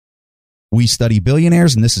We study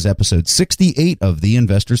billionaires, and this is episode 68 of the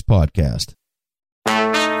Investors Podcast.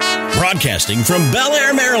 Broadcasting from Bel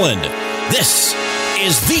Air, Maryland, this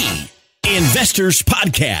is the Investors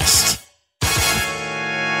Podcast.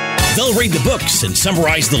 They'll read the books and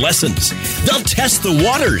summarize the lessons. They'll test the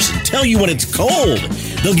waters and tell you when it's cold.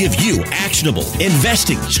 They'll give you actionable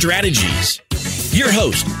investing strategies. Your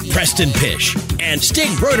host, Preston Pish and Stig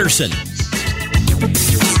Broderson.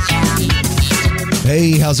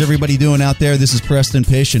 Hey, how's everybody doing out there? This is Preston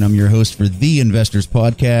Pish, and I'm your host for the Investors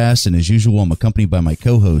Podcast. And as usual, I'm accompanied by my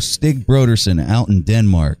co-host, Stig Broderson, out in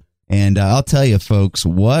Denmark. And I'll tell you, folks,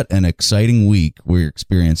 what an exciting week we're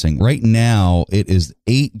experiencing. Right now, it is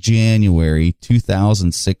 8 January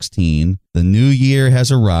 2016. The new year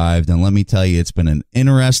has arrived, and let me tell you, it's been an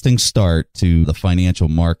interesting start to the financial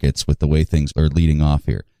markets with the way things are leading off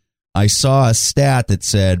here. I saw a stat that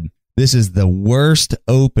said this is the worst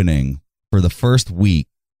opening for the first week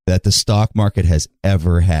that the stock market has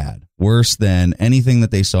ever had. Worse than anything that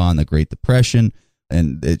they saw in the Great Depression.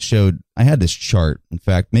 And it showed, I had this chart. In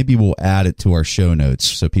fact, maybe we'll add it to our show notes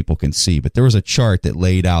so people can see. But there was a chart that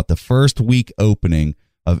laid out the first week opening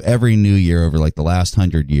of every new year over like the last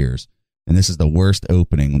 100 years. And this is the worst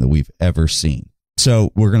opening that we've ever seen.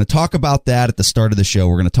 So we're going to talk about that at the start of the show.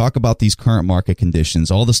 We're going to talk about these current market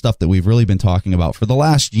conditions, all the stuff that we've really been talking about for the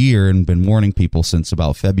last year and been warning people since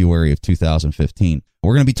about February of 2015.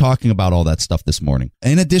 We're going to be talking about all that stuff this morning.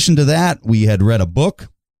 In addition to that, we had read a book,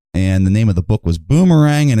 and the name of the book was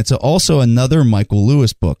Boomerang, and it's also another Michael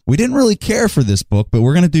Lewis book. We didn't really care for this book, but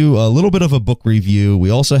we're going to do a little bit of a book review.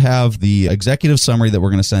 We also have the executive summary that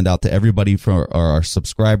we're going to send out to everybody for our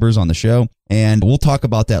subscribers on the show, and we'll talk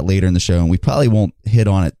about that later in the show, and we probably won't hit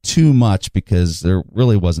on it too much because there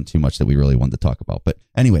really wasn't too much that we really wanted to talk about. But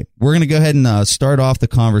anyway, we're going to go ahead and start off the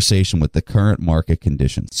conversation with the current market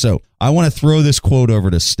conditions. So I want to throw this quote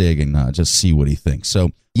over to Stig and just see what he thinks. So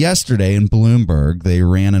yesterday in Bloomberg, they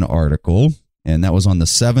ran an article, and that was on the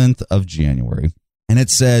 7th of January. And it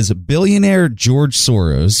says, billionaire George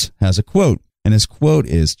Soros has a quote, and his quote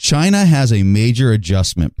is, China has a major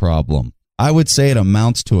adjustment problem. I would say it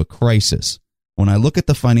amounts to a crisis. When I look at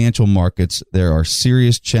the financial markets, there are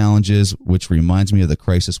serious challenges, which reminds me of the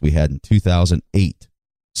crisis we had in 2008.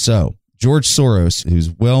 So George Soros, who's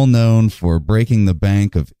well known for breaking the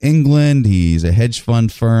Bank of England, he's a hedge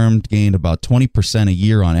fund firm, gained about 20% a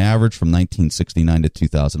year on average from 1969 to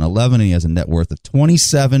 2011, and he has a net worth of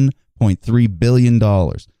 $27.3 billion.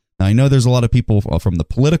 Now, I know there's a lot of people from the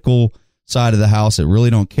political side of the house that really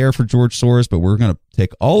don't care for George Soros, but we're going to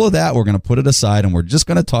take all of that, we're going to put it aside, and we're just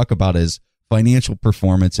going to talk about his financial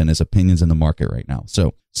performance and his opinions in the market right now.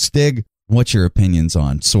 So, Stig, what's your opinions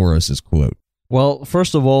on Soros's quote? Well,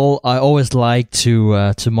 first of all, I always like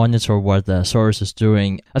to monitor what Soros is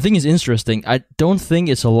doing. I think it's interesting. I don't think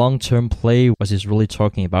it's a long-term play what he's really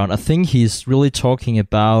talking about. I think he's really talking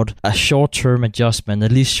about a short-term adjustment,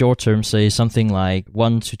 at least short-term, say something like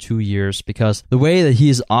 1 to 2 years, because the way that he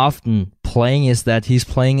is often playing is that he's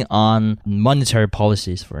playing on monetary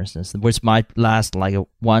policies, for instance, which might last like a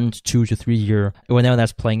 1 to 2 to 3 year, whenever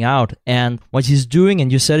that's playing out. And what he's doing, and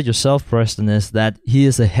you said it yourself, Preston, is that he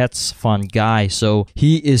is a hedge fund guy. So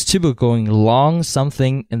he is typically going long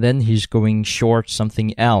something and then he's going short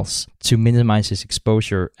something else to minimize his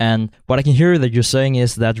exposure. And what I can hear that you're saying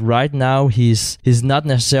is that right now he's not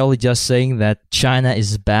necessarily just saying that China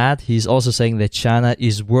is bad. He's also saying that China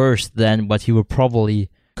is worse than what he would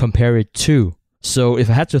probably compare it to. So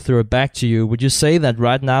if I had to throw it back to you, would you say that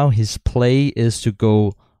right now his play is to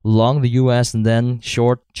go long the US and then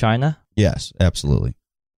short China? Yes, absolutely.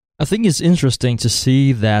 I think it's interesting to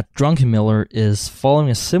see that Druckenmiller is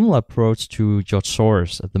following a similar approach to George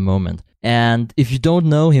Soros at the moment. And if you don't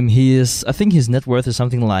know him, I think his net worth is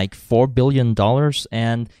something like $4 billion,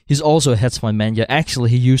 and he's also a hedge fund manager.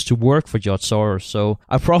 Actually, he used to work for George Soros, so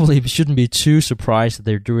I probably shouldn't be too surprised that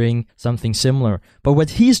they're doing something similar. But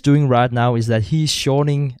what he's doing right now is that he's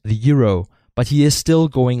shorting the euro, but he is still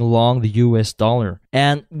going long the US dollar.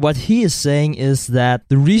 And what he is saying is that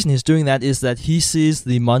the reason he's doing that is that he sees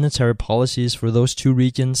the monetary policies for those two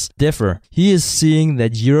regions differ. He is seeing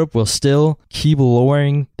that Europe will still keep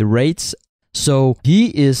lowering the rates. So he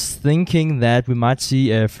is thinking that we might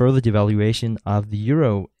see a further devaluation of the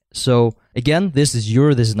euro. So again, this is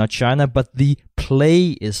euro, this is not China, but the play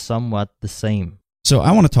is somewhat the same. So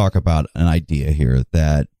I want to talk about an idea here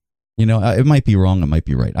that, it might be wrong, it might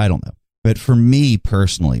be right. I don't know. But for me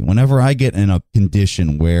personally, whenever I get in a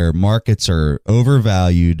condition where markets are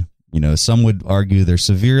overvalued, some would argue they're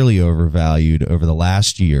severely overvalued over the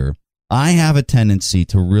last year, I have a tendency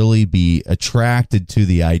to really be attracted to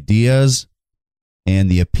the ideas and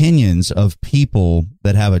the opinions of people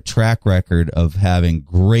that have a track record of having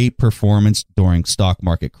great performance during stock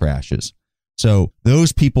market crashes. So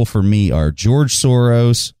those people for me are George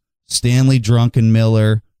Soros, Stanley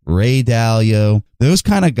Druckenmiller, Ray Dalio. Those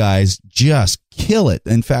kind of guys just kill it.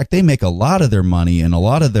 In fact, they make a lot of their money and a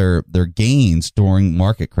lot of their gains during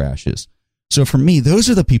market crashes. So for me, those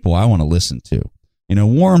are the people I want to listen to.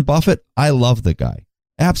 Warren Buffett, I love the guy.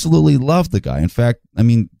 Absolutely love the guy. In fact,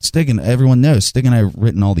 Stig and everyone knows, Stig and I have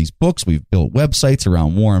written all these books. We've built websites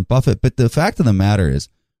around Warren Buffett. But the fact of the matter is,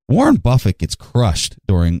 Warren Buffett gets crushed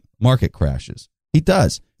during market crashes. He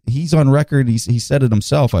does. He's on record. He said it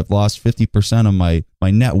himself. I've lost 50% of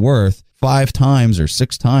my net worth 5 times or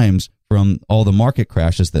 6 times from all the market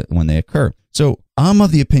crashes that when they occur. So I'm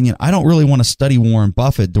of the opinion, I don't really want to study Warren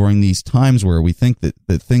Buffett during these times where we think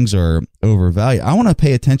that things are overvalued. I want to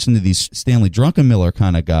pay attention to these Stanley Druckenmiller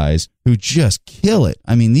kind of guys who just kill it.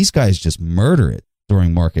 These guys just murder it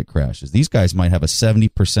during market crashes. These guys might have a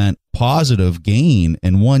 70% positive gain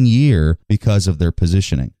in 1 year because of their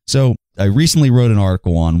positioning. So I recently wrote an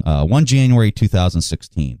article on 1 January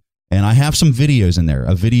 2016. And I have some videos in there,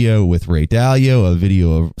 a video with Ray Dalio, a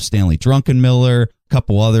video of Stanley Druckenmiller, a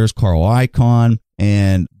couple others, Carl Icahn,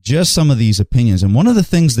 and just some of these opinions. And one of the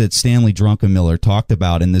things that Stanley Druckenmiller talked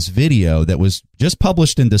about in this video that was just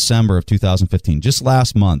published in December of 2015, just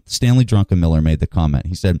last month, Stanley Druckenmiller made the comment.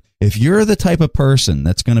 He said, if you're the type of person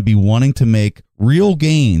that's going to be wanting to make real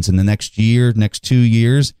gains in the next year, next 2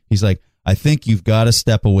 years, he's like, I think you've got to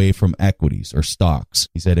step away from equities or stocks.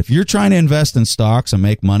 He said, if you're trying to invest in stocks and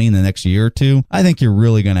make money in the next year or two, I think you're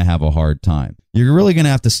really going to have a hard time. You're really going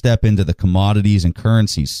to have to step into the commodities and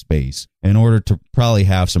currency space in order to probably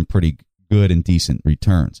have some pretty good and decent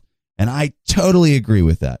returns. And I totally agree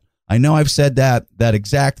with that. I know I've said that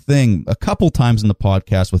exact thing a couple times in the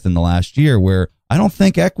podcast within the last year, where I don't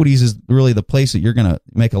think equities is really the place that you're going to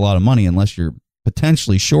make a lot of money unless you're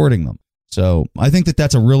potentially shorting them. So I think that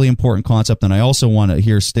that's a really important concept, and I also want to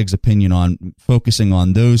hear Stig's opinion on focusing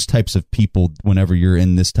on those types of people whenever you're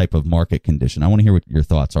in this type of market condition. I want to hear what your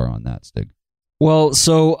thoughts are on that, Stig. Well,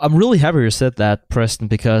 so I'm really happy you said that, Preston,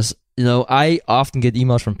 because I often get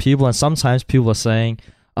emails from people, and sometimes people are saying,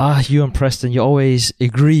 you and Preston, you always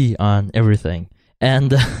agree on everything.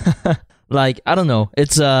 And I don't know,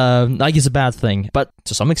 it's it's a bad thing, but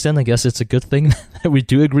to some extent, I guess it's a good thing that we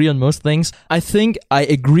do agree on most things. I think I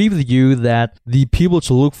agree with you that the people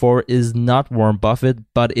to look for is not Warren Buffett,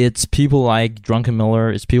 but it's people like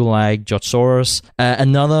Druckenmiller, it's people like George Soros,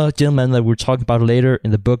 another gentleman that we'll talk about later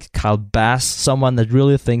in the book, Kyle Bass, someone that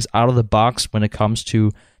really thinks out of the box when it comes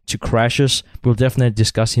to crashes. We'll definitely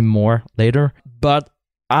discuss him more later, but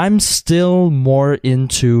I'm still more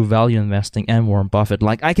into value investing and Warren Buffett.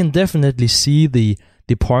 I can definitely see the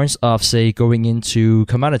points of, say, going into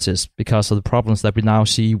commodities because of the problems that we now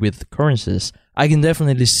see with currencies. I can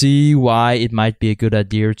definitely see why it might be a good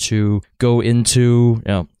idea to go into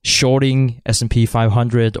shorting S&P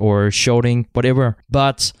 500 or shorting whatever,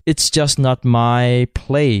 but it's just not my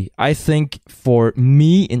play. I think for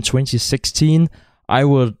me in 2016, I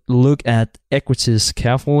would look at equities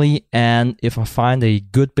carefully, and if I find a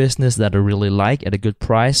good business that I really like at a good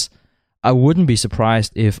price, I wouldn't be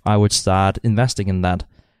surprised if I would start investing in that.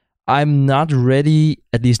 I'm not ready,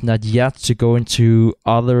 at least not yet, to go into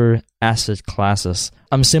other asset classes.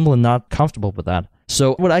 I'm simply not comfortable with that.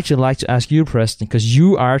 So I would actually like to ask you, Preston, because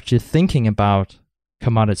you are actually thinking about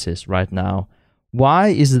commodities right now. Why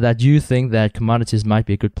is it that you think that commodities might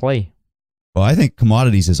be a good play? Well, I think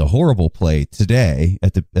commodities is a horrible play today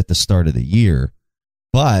at the start of the year,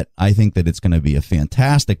 but I think that it's going to be a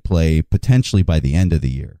fantastic play potentially by the end of the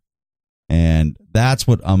year. And that's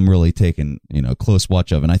what I'm really taking, close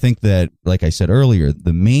watch of. And I think that, like I said earlier,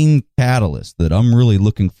 the main catalyst that I'm really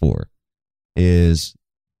looking for is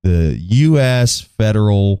the U.S.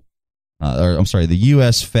 the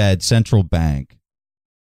U.S. Fed central bank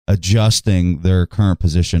adjusting their current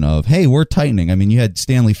position of, hey, we're tightening. You had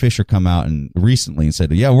Stanley Fischer come out recently and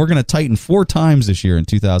said, yeah, we're going to tighten 4 times this year in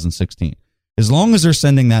 2016. As long as they're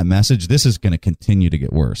sending that message, this is going to continue to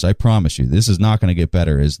get worse. I promise you, this is not going to get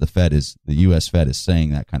better as the U.S. Fed is saying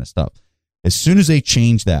that kind of stuff. As soon as they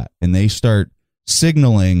change that and they start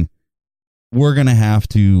signaling, we're going to have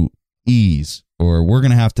to ease, or we're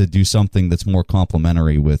going to have to do something that's more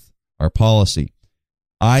complementary with our policy,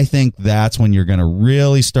 I think that's when you're going to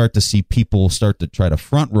really start to see people start to try to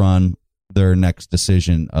front run their next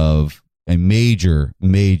decision of a major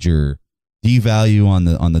devalue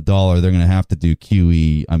on the dollar. They're going to have to do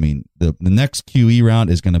QE. The next QE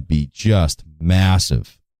round is going to be just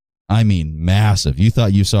massive. Massive. You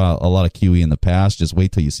thought you saw a lot of QE in the past. Just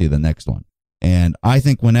wait till you see the next one. And I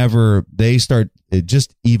think whenever they start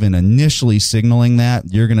just even initially signaling that,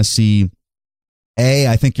 you're going to see,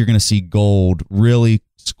 I think you're going to see gold really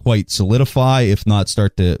quite solidify, if not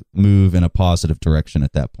start to move in a positive direction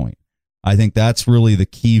at that point. I think that's really the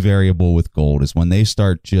key variable with gold, is when they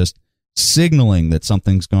start just signaling that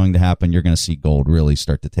something's going to happen, you're going to see gold really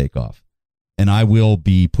start to take off. And I will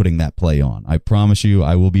be putting that play on. I promise you,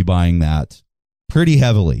 I will be buying that pretty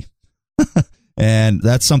heavily. And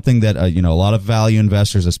that's something that, a lot of value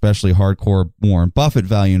investors, especially hardcore Warren Buffett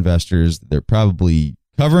value investors, they're probably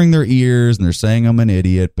covering their ears and they're saying I'm an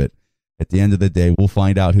idiot. But at the end of the day, we'll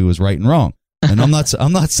find out who was right and wrong. And I'm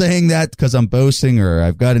not saying that because I'm boasting or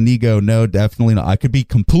I've got an ego. No, definitely not. I could be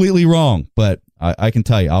completely wrong, but I can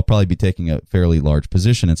tell you, I'll probably be taking a fairly large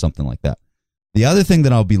position in something like that. The other thing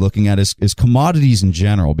that I'll be looking at is commodities in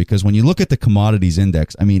general, because when you look at the commodities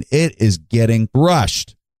index, I mean, it is getting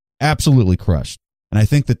crushed. Absolutely crushed. And I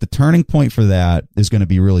think that the turning point for that is going to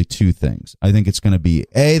be really two things. I think it's going to be,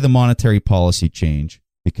 the monetary policy change,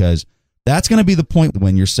 because that's going to be the point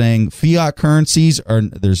when you're saying fiat currencies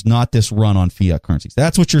there's not this run on fiat currencies.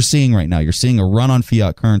 That's what you're seeing right now. You're seeing a run on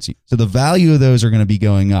fiat currency. So the value of those are going to be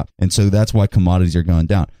going up. And so that's why commodities are going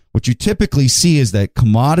down. What you typically see is that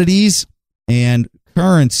commodities and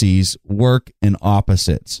currencies work in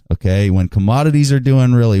opposites. Okay. When commodities are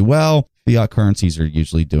doing really well, fiat currencies are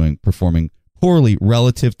usually performing poorly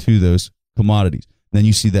relative to those commodities. Then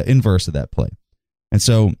you see the inverse of that play. And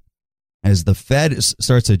so as the Fed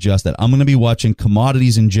starts to adjust that, I'm going to be watching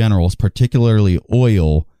commodities in general, particularly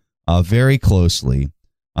oil, very closely.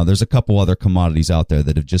 There's a couple other commodities out there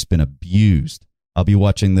that have just been abused. I'll be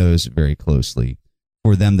watching those very closely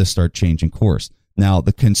for them to start changing course. Now,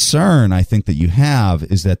 the concern I think that you have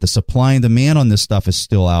is that the supply and demand on this stuff is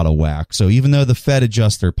still out of whack. So even though the Fed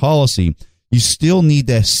adjusts their policy, you still need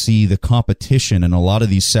to see the competition in a lot of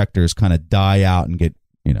these sectors kind of die out and get,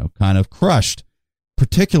 kind of crushed,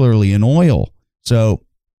 particularly in oil. So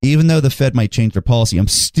even though the Fed might change their policy, I'm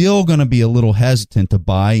still going to be a little hesitant to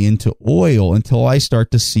buy into oil until I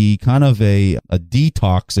start to see kind of a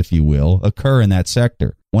detox, if you will, occur in that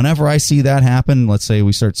sector. Whenever I see that happen, let's say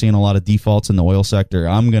we start seeing a lot of defaults in the oil sector,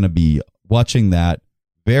 I'm going to be watching that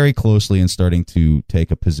very closely and starting to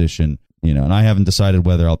take a position, and I haven't decided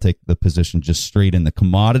whether I'll take the position just straight in the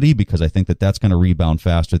commodity, because I think that that's going to rebound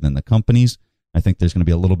faster than the companies. I think there's going to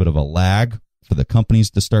be a little bit of a lag for the companies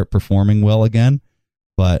to start performing well again,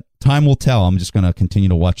 but time will tell. I'm just going to continue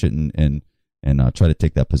to watch it and try to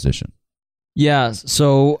take that position. Yeah,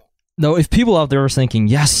 so no, if people out there are thinking,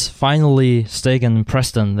 yes, finally, Stig and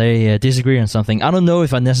Preston, they disagree on something. I don't know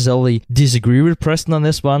if I necessarily disagree with Preston on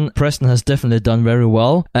this one. Preston has definitely done very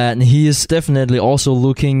well, and he is definitely also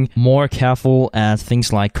looking more careful at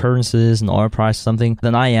things like currencies and oil price, something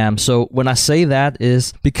than I am. So when I say that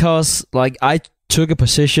is because, I took a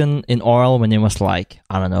position in oil when it was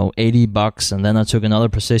 $80, and then I took another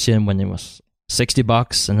position when it was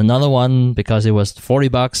 $60 and another one because it was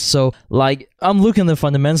 $40. So I'm looking at the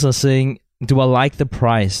fundamentals saying, do I like the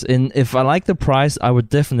price? And if I like the price, I would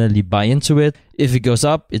definitely buy into it. If it goes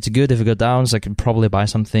up, it's good. If it goes down, so I can probably buy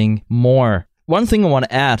something more. One thing I want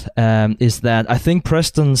to add is that I think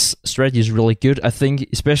Preston's strategy is really good. I think,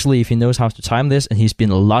 especially if he knows how to time this, and he's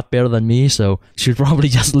been a lot better than me, so should probably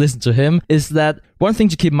just listen to him, is that one thing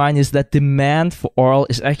to keep in mind is that demand for oil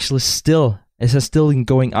is actually still been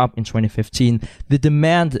going up in 2015. The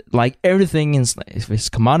demand, everything, if it's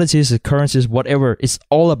commodities, currencies, whatever, it's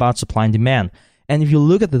all about supply and demand. And if you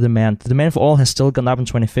look at the demand for oil has still gone up in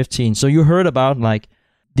 2015. So you heard about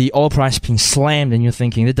the oil price being slammed and you're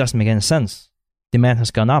thinking, it doesn't make any sense. Demand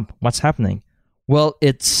has gone up. What's happening? Well,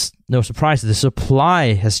 it's no surprise. The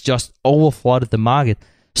supply has just overflooded the market.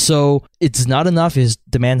 So it's not enough if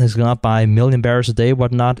demand has gone up by 1 million barrels a day,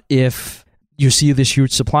 whatnot, if you see this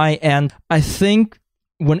huge supply. And I think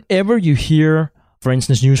whenever you hear, for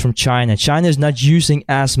instance, news from China is not using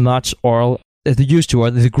as much oil as they used to,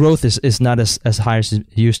 or the growth is not as high as it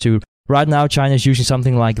used to. Right now, China is using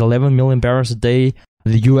something like 11 million barrels a day.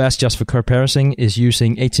 The US, just for comparison, is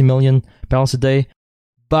using 80 million barrels a day.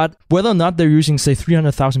 But whether or not they're using, say,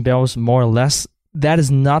 300,000 barrels more or less, that is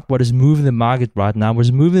not what is moving the market right now. What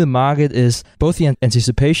is moving the market is both the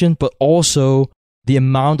anticipation, but also the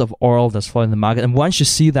amount of oil that's flowing in the market. And once you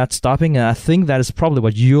see that stopping, and I think that is probably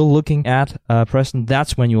what you're looking at, Preston,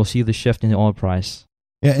 that's when you'll see the shift in the oil price.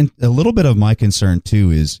 Yeah, and a little bit of my concern, too,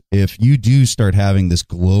 is if you do start having this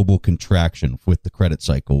global contraction with the credit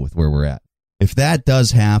cycle, with where we're at, if that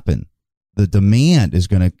does happen, the demand is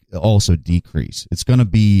going to also decrease. It's going to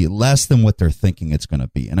be less than what they're thinking it's going to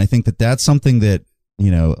be. And I think that that's something that,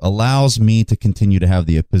 allows me to continue to have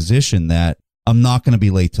the position that I'm not going to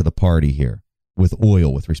be late to the party here. with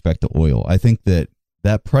oil, with respect to oil. I think that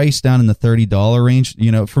price down in the $30 range,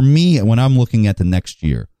 for me, when I'm looking at the next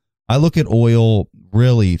year, I look at oil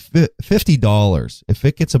really $50. If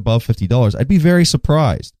it gets above $50, I'd be very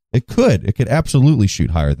surprised. It could absolutely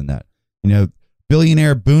shoot higher than that.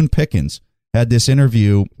 Billionaire Boone Pickens had this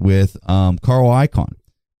interview with Carl Icahn.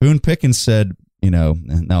 Boone Pickens said,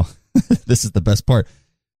 now this is the best part.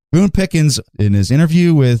 Boone Pickens, in his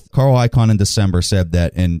interview with Carl Icahn in December, said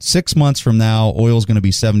that in 6 months from now, oil is going to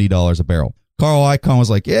be $70 a barrel. Carl Icahn was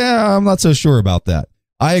like, yeah, I'm not so sure about that.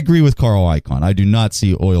 I agree with Carl Icahn. I do not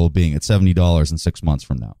see oil being at $70 in 6 months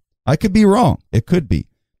from now. I could be wrong. It could be.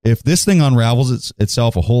 If this thing unravels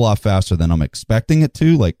itself a whole lot faster than I'm expecting it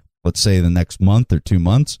to, like let's say the next month or 2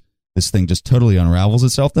 months, this thing just totally unravels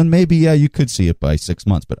itself, then maybe, yeah, you could see it by 6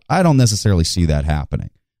 months. But I don't necessarily see that happening.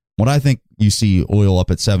 When I think you see oil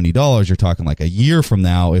up at $70, you're talking like a year from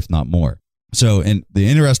now, if not more. So, and the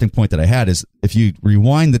interesting point that I had is if you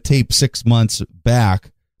rewind the tape 6 months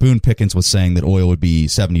back, Boone Pickens was saying that oil would be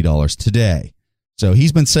 $70 today. So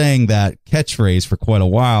he's been saying that catchphrase for quite a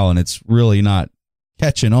while, and it's really not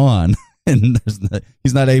catching on. And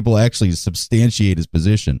he's not able to actually substantiate his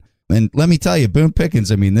position. And let me tell you, Boone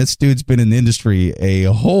Pickens, I mean, this dude's been in the industry a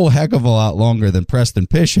whole heck of a lot longer than Preston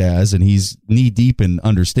Pish has, and he's knee-deep in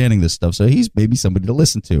understanding this stuff, so he's maybe somebody to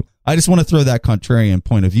listen to. I just want to throw that contrarian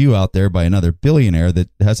point of view out there by another billionaire that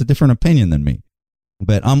has a different opinion than me.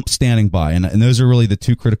 But I'm standing by, and those are really the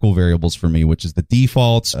two critical variables for me, which is the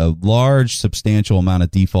defaults, a large, substantial amount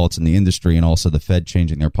of defaults in the industry, and also the Fed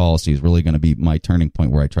changing their policy is really going to be my turning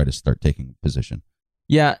point where I try to start taking a position.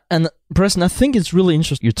 Yeah, and Preston, I think it's really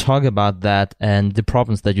interesting you talk about that and the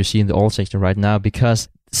problems that you see in the oil sector right now, because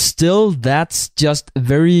still that's just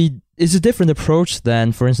it's a different approach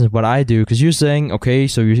than, for instance, what I do, because you're saying, okay,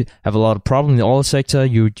 so you have a lot of problems in the oil sector,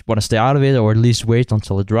 you want to stay out of it or at least wait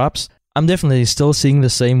until it drops. I'm definitely still seeing the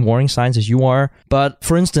same warning signs as you are, but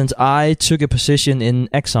for instance, I took a position in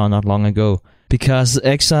Exxon not long ago, because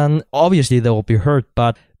Exxon, obviously they will be hurt,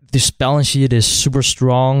 but this balance sheet is super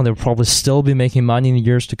strong. They'll probably still be making money in the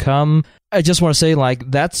years to come. I just want to say,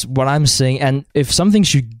 like, that's what I'm saying. And if something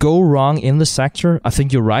should go wrong in the sector, I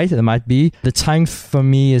think you're right. It might be. The time for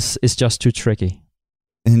me is just too tricky.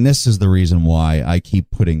 And this is the reason why I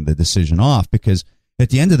keep putting the decision off, because at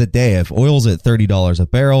the end of the day, if oil's at $30 a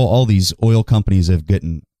barrel, all these oil companies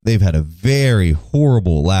they've had a very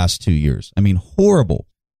horrible last 2 years. I mean, horrible.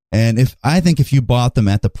 And I think if you bought them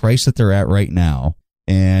at the price that they're at right now,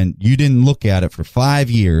 and you didn't look at it for 5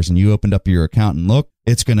 years and you opened up your account and look,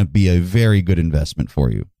 it's going to be a very good investment for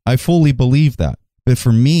you. I fully believe that. But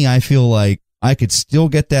for me, I feel like I could still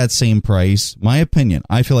get that same price. My opinion,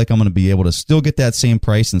 I feel like I'm going to be able to still get that same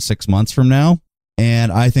price in 6 months from now.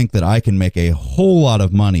 And I think that I can make a whole lot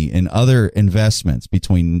of money in other investments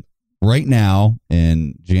between right now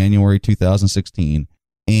in January 2016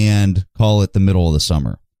 and call it the middle of the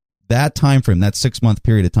summer. That time frame, that 6 month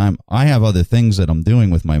period of time, I have other things that I'm doing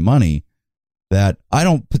with my money that I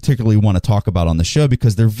don't particularly want to talk about on the show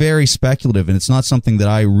because they're very speculative, and it's not something that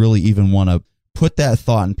I really even want to put that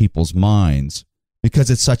thought in people's minds because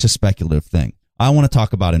it's such a speculative thing. I want to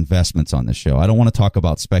talk about investments on this show. I don't want to talk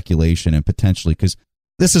about speculation and potentially, because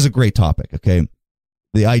this is a great topic, okay?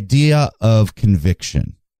 The idea of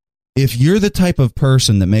conviction. If you're the type of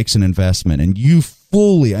person that makes an investment and you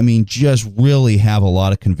fully, just really have a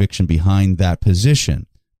lot of conviction behind that position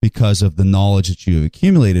because of the knowledge that you have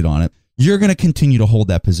accumulated on it, you're going to continue to hold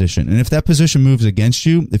that position. And if that position moves against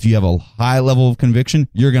you, if you have a high level of conviction,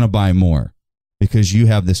 you're going to buy more because you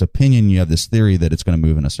have this opinion, you have this theory that it's going to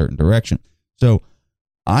move in a certain direction. So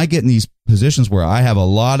I get in these positions where I have a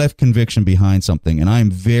lot of conviction behind something and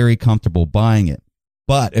I'm very comfortable buying it.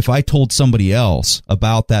 But if I told somebody else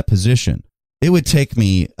about that position, it would take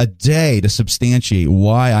me a day to substantiate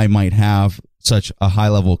why I might have such a high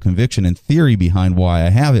level of conviction and theory behind why I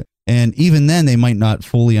have it. And even then, they might not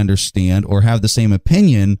fully understand or have the same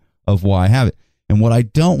opinion of why I have it. And what I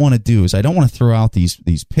don't want to do is I don't want to throw out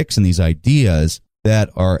these picks and these ideas that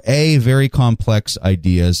are very complex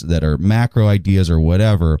ideas, that are macro ideas or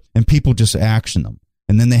whatever, and people just action them.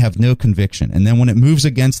 And then they have no conviction. And then when it moves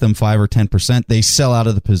against them 5 or 10%, they sell out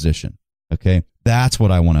of the position. Okay? That's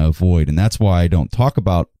what I want to avoid. And that's why I don't talk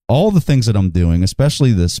about all the things that I'm doing,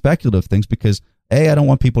 especially the speculative things, because I don't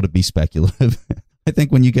want people to be speculative. I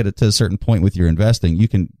think when you get it to a certain point with your investing, you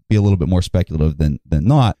can be a little bit more speculative than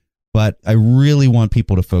not. But I really want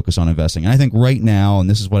people to focus on investing. And I think right now, and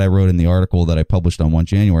this is what I wrote in the article that I published on 1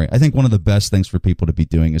 January, I think one of the best things for people to be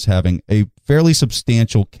doing is having a fairly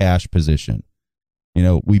substantial cash position. You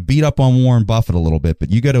know, we beat up on Warren Buffett a little bit,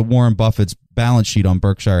 but you go to Warren Buffett's balance sheet on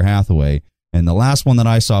Berkshire Hathaway, And the last one that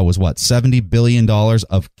I saw was what, $70 billion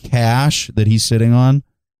of cash that he's sitting on.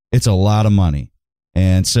 It's a lot of money.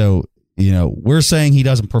 And so, we're saying he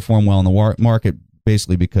doesn't perform well in the market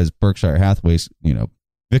basically because Berkshire Hathaway's,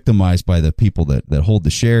 victimized by the people that hold the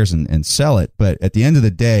shares and sell it. But at the end of the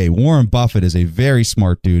day, Warren Buffett is a very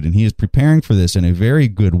smart dude, and he is preparing for this in a very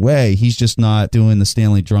good way. He's just not doing the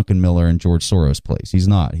Stanley Druckenmiller and George Soros plays. He's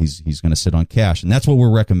not. He's going to sit on cash. And that's what we're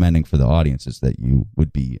recommending for the audience, is that you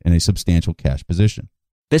would be in a substantial cash position.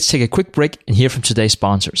 Let's take a quick break and hear from today's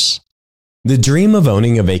sponsors. The dream of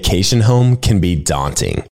owning a vacation home can be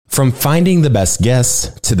daunting. From finding the best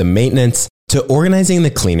guests, to the maintenance, to organizing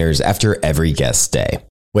the cleaners after every guest stay.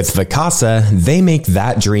 With Vacasa, they make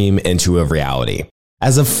that dream into a reality.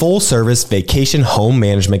 As a full-service vacation home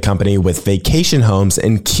management company with vacation homes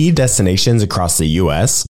in key destinations across the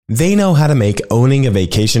U.S., they know how to make owning a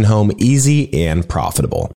vacation home easy and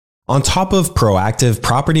profitable. On top of proactive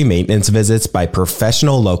property maintenance visits by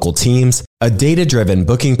professional local teams, a data-driven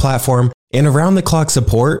booking platform, and around-the-clock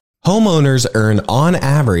support, homeowners earn on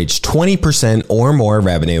average 20% or more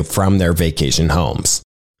revenue from their vacation homes.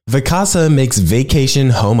 Vacasa makes vacation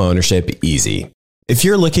home ownership easy. If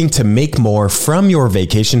you're looking to make more from your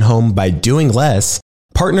vacation home by doing less,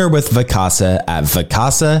 partner with Vacasa at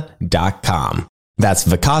vacasa.com. That's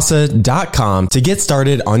vacasa.com to get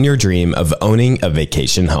started on your dream of owning a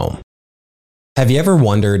vacation home. Have you ever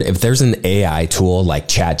wondered if there's an AI tool like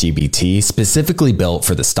ChatGPT specifically built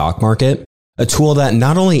for the stock market? A tool that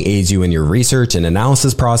not only aids you in your research and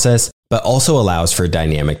analysis process, but also allows for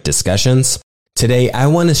dynamic discussions? Today, I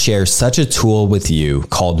want to share such a tool with you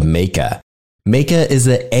called Meka. Meka is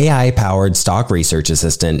the AI-powered stock research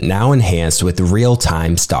assistant now enhanced with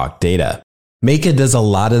real-time stock data. Meka does a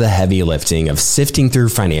lot of the heavy lifting of sifting through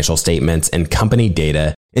financial statements and company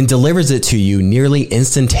data and delivers it to you nearly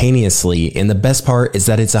instantaneously, and the best part is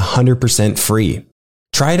that it's 100% free.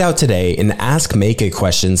 Try it out today and ask Meka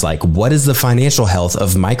questions like, what is the financial health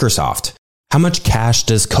of Microsoft? How much cash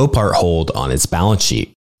does Copart hold on its balance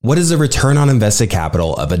sheet? What is the return on invested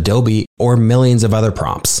capital of Adobe, or millions of other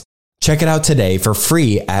prompts? Check it out today for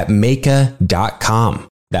free at Meka.com.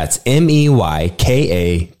 That's MEYKA.com.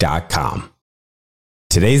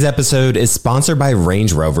 Today's episode is sponsored by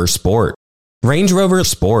Range Rover Sport. Range Rover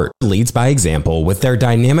Sport leads by example with their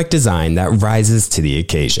dynamic design that rises to the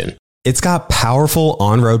occasion. It's got powerful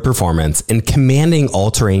on-road performance and commanding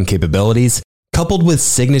all-terrain capabilities, coupled with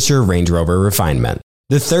signature Range Rover refinement.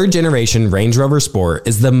 The third generation Range Rover Sport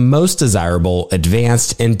is the most desirable,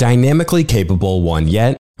 advanced, and dynamically capable one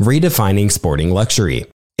yet, redefining sporting luxury.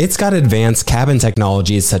 It's got advanced cabin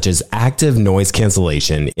technologies such as active noise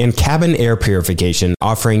cancellation and cabin air purification,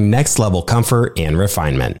 offering next-level comfort and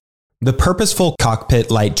refinement. The purposeful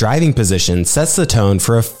cockpit light driving position sets the tone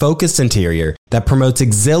for a focused interior that promotes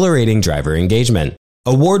exhilarating driver engagement.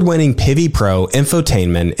 Award-winning Pivi Pro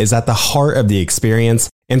infotainment is at the heart of the experience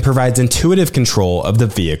and provides intuitive control of the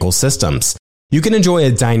vehicle systems. You can enjoy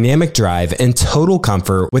a dynamic drive and total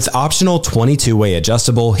comfort with optional 22-way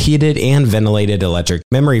adjustable, heated and ventilated electric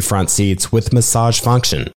memory front seats with massage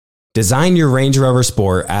function. Design your Range Rover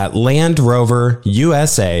Sport at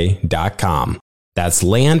LandRoverUSA.com. That's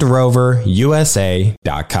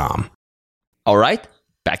LandRoverUSA.com. All right,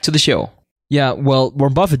 back to the show. Yeah, well,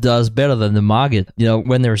 Warren Buffett does better than the market,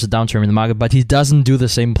 when there's a downturn in the market, but he doesn't do the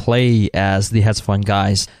same play as the hedge fund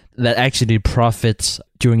guys that actually profit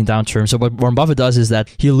during a downturn. So what Warren Buffett does is that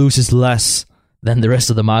he loses less than the rest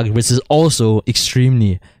of the market, which is also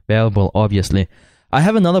extremely valuable, obviously. I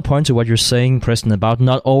have another point to what you're saying, Preston, about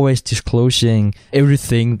not always disclosing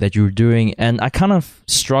everything that you're doing, and I kind of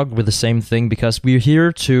struggle with the same thing because we're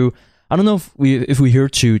here to... I don't know if we're here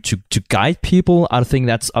to guide people. I think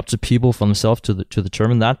that's up to people for themselves to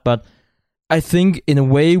determine that. But I think in a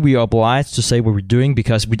way we are obliged to say what we're doing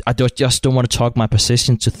because I just don't want to talk my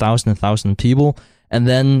position to thousands of people. And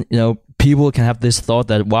then people can have this thought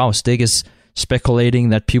that wow, Stig is speculating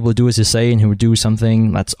that people do as he say and he would do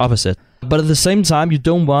something that's opposite. But at the same time, you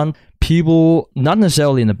don't want people, not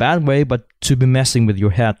necessarily in a bad way, but to be messing with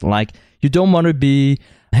your head. Like you don't want to be,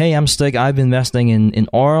 hey, I'm Stig, I've been investing in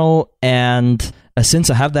oil, and since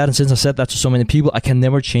I have that, and since I said that to so many people, I can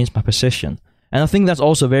never change my position. And I think that's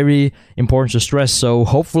also very important to stress. So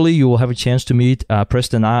hopefully you will have a chance to meet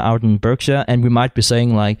Preston and I out in Berkshire, and we might be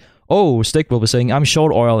saying like, oh, Stig will be saying, I'm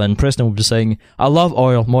short oil, and Preston will be saying, I love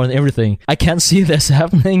oil more than everything. I can't see this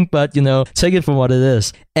happening, but, take it for what it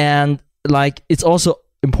is. And, it's also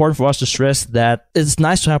important for us to stress that it's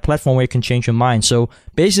nice to have a platform where you can change your mind. So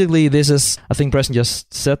basically this is, I think Preston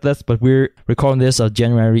just said that, but we're recording this on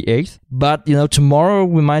January 8th. But, tomorrow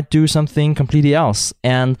we might do something completely else.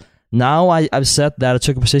 And Now I've said that I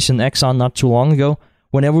took a position in Exxon not too long ago.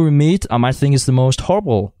 Whenever we meet, I might think it's the most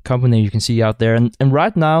horrible company you can see out there. And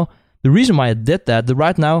right now, the reason why I did that,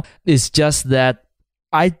 right now, is just that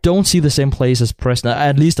I don't see the same place as Preston.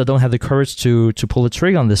 At least I don't have the courage to pull the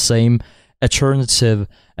trigger on the same alternative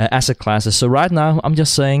asset classes. So right now, I'm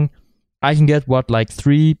just saying I can get like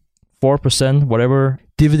 3-4%, whatever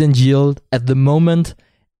dividend yield at the moment,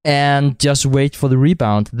 and just wait for the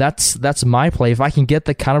rebound. That's my play. If I can get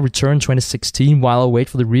the kind of return 2016 while I wait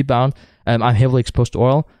for the rebound, I'm heavily exposed to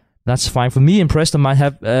oil. That's fine for me. And Preston might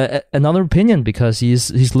have another opinion because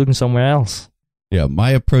he's looking somewhere else. Yeah,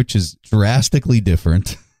 my approach is drastically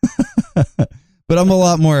different, but I'm a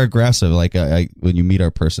lot more aggressive. Like when you meet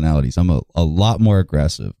our personalities, I'm a lot more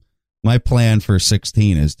aggressive. My plan for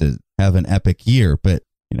 16 is to have an epic year, but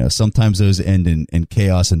sometimes those end in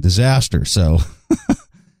chaos and disaster. So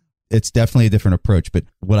it's definitely a different approach. But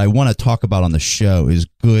what I want to talk about on the show is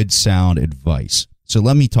good, sound advice. So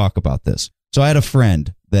let me talk about this. So I had a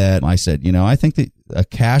friend that I said, I think that a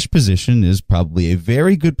cash position is probably a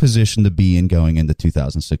very good position to be in going into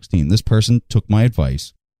 2016. This person took my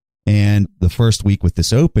advice, and the first week with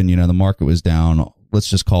this open, the market was down, let's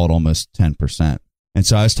just call it almost 10%. And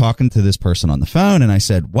so I was talking to this person on the phone, and I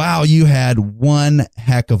said, wow, you had one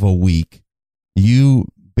heck of a week. You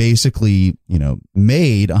basically,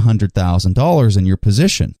 made $100,000 in your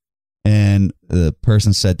position. And the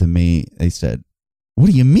person said to me, they said, what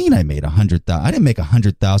do you mean I made $100,000? I didn't make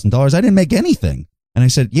 $100,000. I didn't make anything. And I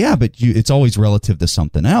said, yeah, but it's always relative to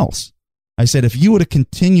something else. I said, if you would have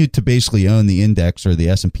continued to basically own the index or the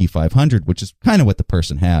S&P 500, which is kind of what the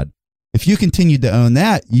person had, if you continued to own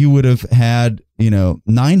that, you would have had,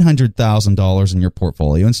 $900,000 in your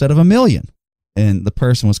portfolio instead of $1 million. And the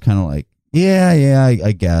person was kind of like, yeah,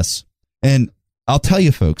 I guess. And I'll tell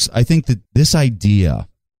you, folks, I think that this idea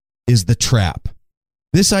is the trap.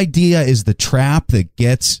 This idea is the trap that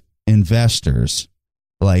gets investors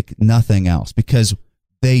like nothing else, because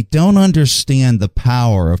they don't understand the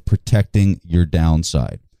power of protecting your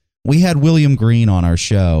downside. We had William Green on our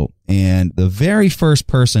show, and the very first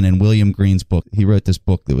person in William Green's book, he wrote this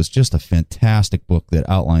book that was just a fantastic book that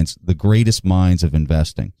outlines the greatest minds of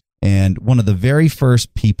investing. And one of the very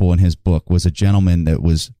first people in his book was a gentleman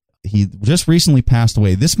he just recently passed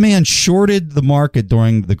away. This man shorted the market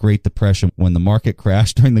during the Great Depression. When the market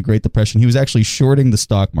crashed during the Great Depression, he was actually shorting the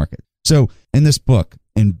stock market. So in this book,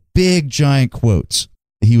 in big, giant quotes,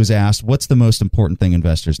 he was asked, what's the most important thing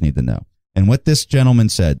investors need to know? And what this gentleman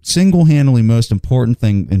said, single-handedly most important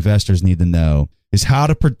thing investors need to know is how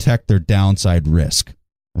to protect their downside risk.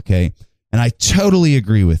 Okay? And I totally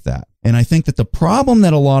agree with that. And I think that the problem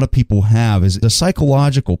that a lot of people have is a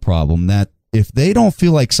psychological problem that if they don't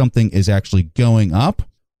feel like something is actually going up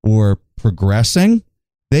or progressing,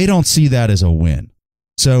 they don't see that as a win.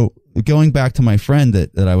 So going back to my friend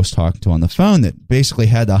that I was talking to on the phone that basically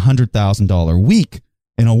had a $100,000 week.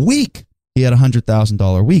 In a week, he had a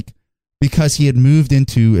 $100,000 week because he had moved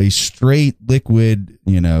into a straight liquid,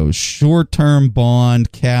 short-term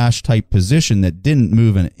bond cash type position that didn't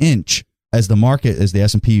move an inch as the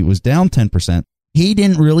S&P was down 10%. He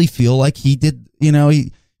didn't really feel like he did,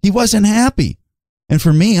 he wasn't happy. And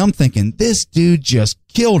for me, I'm thinking, this dude just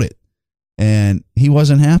killed it. And he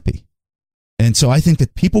wasn't happy. And so I think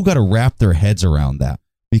that people got to wrap their heads around that,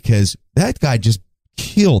 because that guy just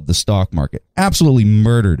killed the stock market, absolutely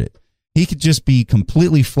murdered it. He could just be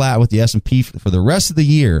completely flat with the S&P for the rest of the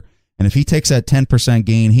year. And if he takes that 10%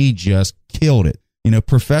 gain, he just killed it.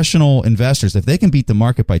 Professional investors, if they can beat the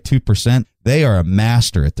market by 2%, they are a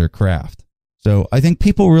master at their craft. So I think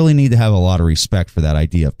people really need to have a lot of respect for that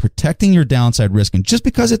idea of protecting your downside risk. And just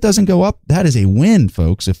because it doesn't go up, that is a win,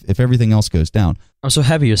 folks, if everything else goes down. I'm so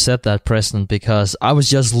happy you said that, Preston, because I was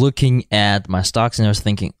just looking at my stocks and I was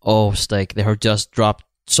thinking, oh, Steak, they have just dropped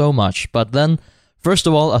so much. But then, first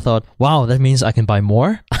of all, I thought, wow, that means I can buy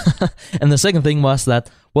more. And the second thing was that,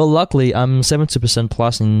 well, luckily, I'm 70%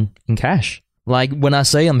 plus in cash. Like when I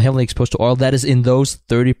say I'm heavily exposed to oil, that is in those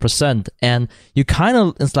 30%. And you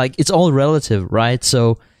it's all relative, right?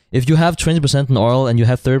 So if you have 20% in oil and you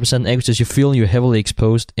have 30% in equities, you feel you're heavily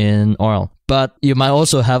exposed in oil. But you might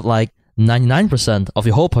also have like 99% of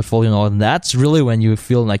your whole portfolio in oil. And that's really when you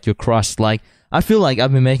feel like you're crushed. Like I feel like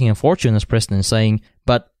I've been making a fortune, as Preston is saying,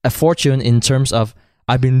 but a fortune in terms of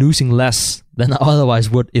I've been losing less than I otherwise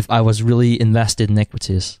would if I was really invested in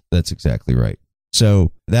equities. That's exactly right.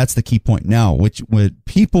 So that's the key point. Now, what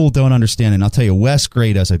people don't understand, and I'll tell you, Wes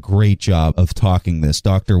Gray does a great job of talking this.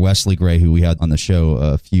 Dr. Wesley Gray, who we had on the show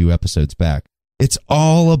a few episodes back. It's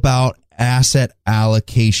all about asset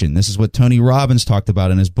allocation. This is what Tony Robbins talked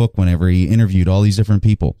about in his book whenever he interviewed all these different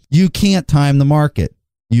people. You can't time the market.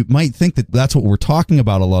 you might think that that's what we're talking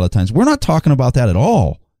about a lot of times. We're not talking about that at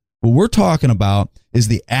all. What we're talking about is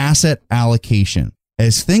the asset allocation.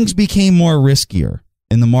 As things became more riskier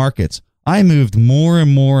in the markets, I moved more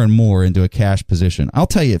and more and more into a cash position. I'll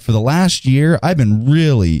tell you, for the last year, I've been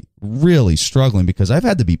really, really struggling because I've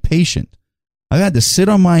had to be patient. I've had to sit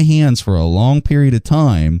on my hands for a long period of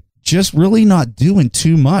time, just really not doing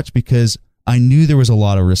too much because I knew there was a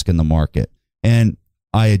lot of risk in the market. And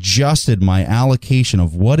I adjusted my allocation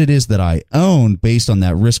of what it is that I own based on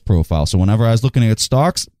that risk profile. So whenever I was looking at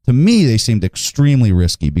stocks, to me, they seemed extremely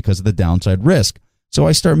risky because of the downside risk. So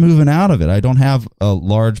I start moving out of it. I don't have a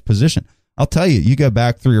large position. I'll tell you, you go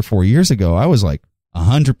back 3 or 4 years ago, I was like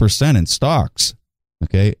 100% in stocks.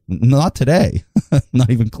 Okay. Not today. Not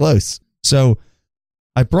even close. So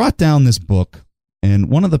I brought down this book, and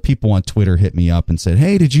one of the people on Twitter hit me up and said,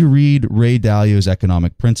 "Hey, did you read Ray Dalio's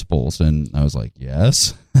Economic Principles?" And I was like,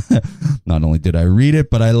 yes. Not only did I read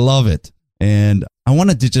it, but I love it. And I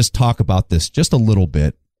wanted to just talk about this just a little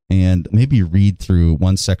bit and maybe read through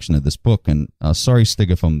one section of this book. And sorry,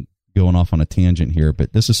 Stig, if I'm going off on a tangent here,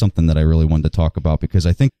 but this is something that I really wanted to talk about because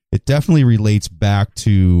I think it definitely relates back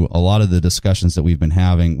to a lot of the discussions that we've been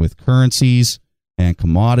having with currencies and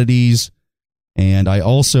commodities. And I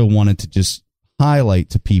also wanted to just highlight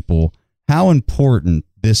to people how important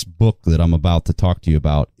this book that I'm about to talk to you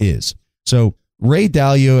about is. So Ray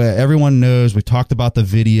Dalio, everyone knows, we talked about the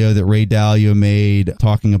video that Ray Dalio made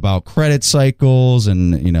talking about credit cycles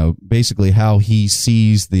and, basically how he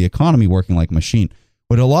sees the economy working like a machine.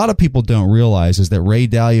 What a lot of people don't realize is that Ray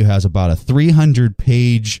Dalio has about a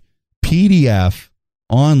 300-page PDF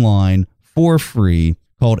online for free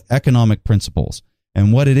called Economic Principles.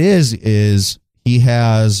 And what it is he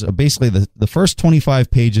has basically the first 25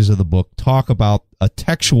 pages of the book talk about a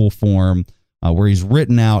textual form where he's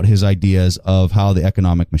written out his ideas of how the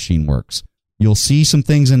economic machine works. You'll see some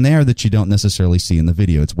things in there that you don't necessarily see in the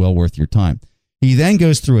video. It's well worth your time. He then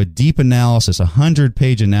goes through a deep analysis, a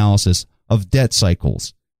 100-page analysis of debt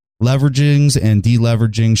cycles, leveragings and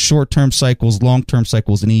deleveraging, short-term cycles, long-term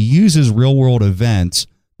cycles, and he uses real-world events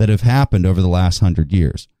that have happened over the last 100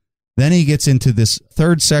 years. Then he gets into this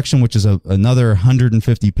third section, which is another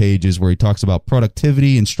 150 pages, where he talks about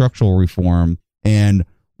productivity and structural reform and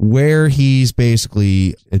where he's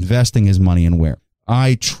basically investing his money and where.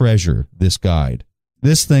 I treasure this guide.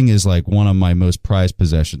 This thing is like one of my most prized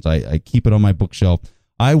possessions. I keep it on my bookshelf.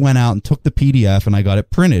 I went out and took the PDF and I got it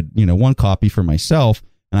printed, one copy for myself,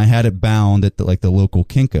 and I had it bound at the local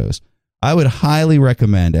Kinko's. I would highly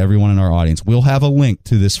recommend everyone in our audience. We'll have a link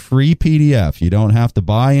to this free PDF. You don't have to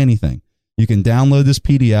buy anything. You can download this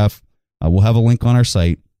PDF. We'll have a link on our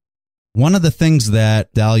site. One of the things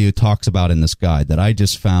that Dalio talks about in this guide that I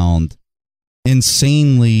just found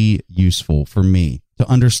insanely useful for me to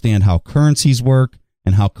understand how currencies work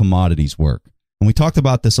and how commodities work. And we talked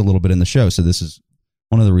about this a little bit in the show, so this is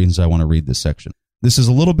one of the reasons I want to read this section. This is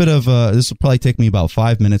a little bit of this will probably take me about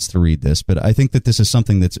 5 minutes to read this, but I think that this is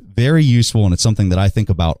something that's very useful, and it's something that I think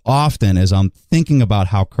about often as I'm thinking about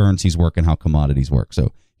how currencies work and how commodities work.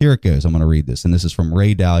 So here it goes. I'm going to read this, and this is from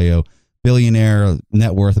Ray Dalio, billionaire,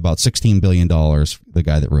 net worth about $16 billion, the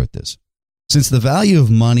guy that wrote this. Since the value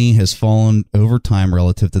of money has fallen over time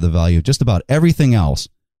relative to the value of just about everything else,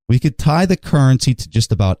 we could tie the currency to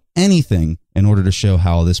just about anything in order to show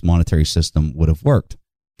how this monetary system would have worked.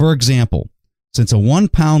 For example, since a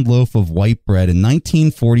 1-pound loaf of white bread in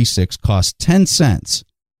 1946 cost 10 cents,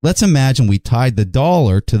 let's imagine we tied the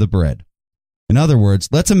dollar to the bread. In other words,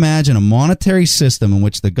 let's imagine a monetary system in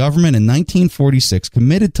which the government in 1946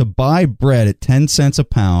 committed to buy bread at 10 cents a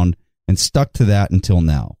pound and stuck to that until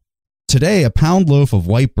now. Today, a pound loaf of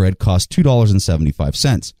white bread costs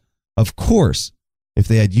 $2.75. Of course, if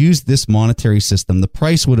they had used this monetary system, the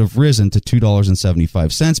price would have risen to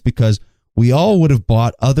 $2.75 because we all would have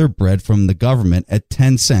bought other bread from the government at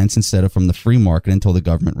 10 cents instead of from the free market until the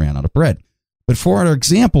government ran out of bread. But for our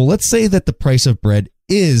example, let's say that the price of bread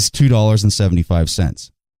is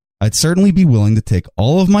 $2.75. I'd certainly be willing to take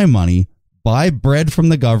all of my money, buy bread from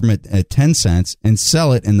the government at 10 cents, and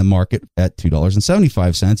sell it in the market at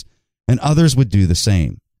 $2.75, and others would do the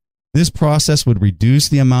same. This process would reduce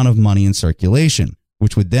the amount of money in circulation,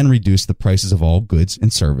 which would then reduce the prices of all goods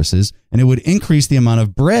and services, and it would increase the amount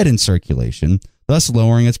of bread in circulation, thus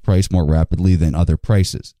lowering its price more rapidly than other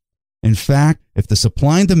prices. In fact, if the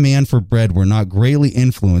supply and demand for bread were not greatly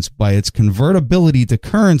influenced by its convertibility to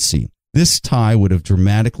currency, this tie would have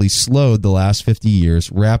dramatically slowed the last 50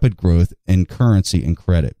 years' rapid growth in currency and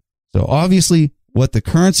credit. So obviously, what the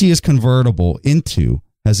currency is convertible into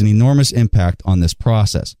has an enormous impact on this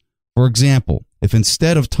process. For example, If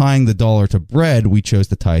instead of tying the dollar to bread, we chose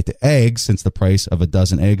to tie it to eggs, since the price of a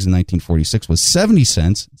dozen eggs in 1946 was 70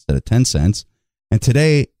 cents instead of 10 cents, and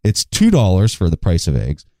today it's $2 for the price of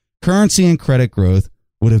eggs, currency and credit growth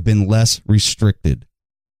would have been less restricted.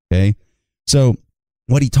 Okay? So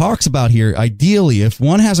what he talks about here, ideally, if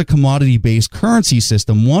one has a commodity-based currency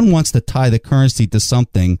system, one wants to tie the currency to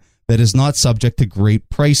something that is not subject to great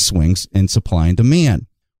price swings in supply and demand.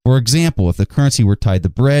 For example, if the currency were tied to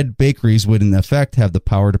bread, bakeries would in effect have the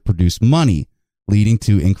power to produce money, leading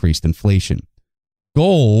to increased inflation.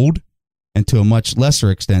 Gold, and to a much lesser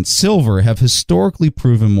extent silver, have historically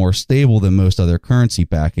proven more stable than most other currency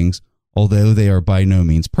backings, although they are by no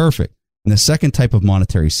means perfect. In the second type of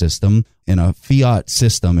monetary system, in a fiat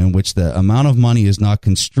system in which the amount of money is not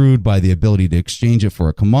construed by the ability to exchange it for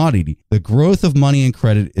a commodity, the growth of money and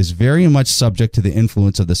credit is very much subject to the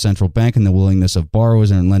influence of the central bank and the willingness of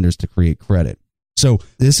borrowers and lenders to create credit. So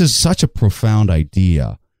this is such a profound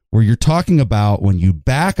idea where you're talking about when you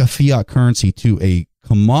back a fiat currency to a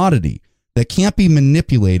commodity that can't be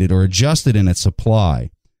manipulated or adjusted in its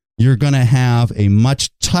supply, you're going to have a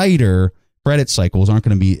much tighter credit cycles, aren't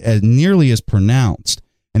going to be nearly as pronounced.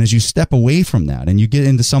 And as you step away from that and you get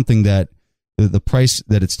into something that the price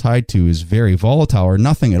that it's tied to is very volatile or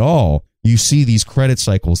nothing at all, you see these credit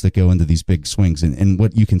cycles that go into these big swings. And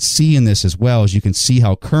what you can see in this as well is you can see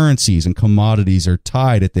how currencies and commodities are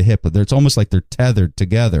tied at the hip. But it's almost like they're tethered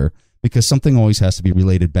together because something always has to be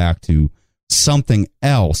related back to something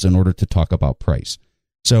else in order to talk about price.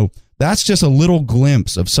 So that's just a little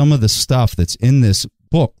glimpse of some of the stuff that's in this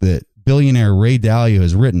book that billionaire Ray Dalio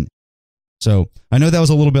has written. So I know that was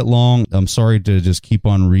a little bit long. I'm sorry to just keep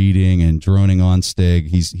on reading and droning on Stig.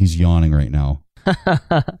 He's yawning right now.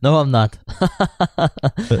 No, I'm not.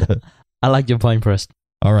 I like your point, Preston.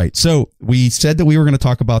 All right. So we said that we were going to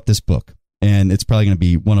talk about this book, and it's probably going to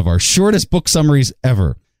be one of our shortest book summaries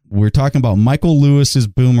ever. We're talking about Michael Lewis's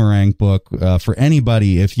Boomerang book. For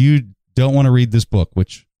anybody, if you don't want to read this book,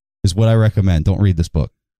 which is what I recommend, don't read this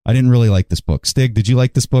book. I didn't really like this book. Stig, did you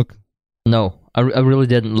like this book? No, I really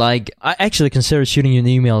didn't. I actually considered shooting you an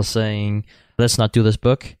email saying, let's not do this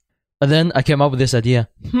book. And then I came up with this idea.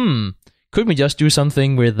 Could we just do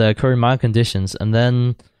something with current market conditions and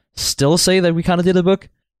then still say that we kind of did a book?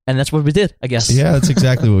 And that's what we did, I guess. Yeah, that's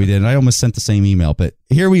exactly what we did. And I almost sent the same email. But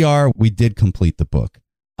here we are. We did complete the book.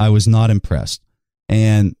 I was not impressed.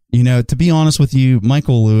 And, to be honest with you,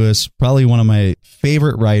 Michael Lewis, probably one of my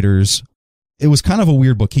favorite writers. It was kind of a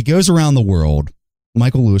weird book. He goes around the world.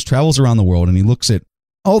 Michael Lewis travels around the world and he looks at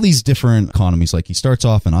all these different economies. Like he starts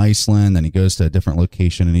off in Iceland, then he goes to a different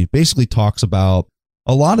location, and he basically talks about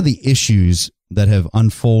a lot of the issues that have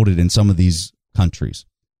unfolded in some of these countries.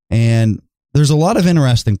 And there's a lot of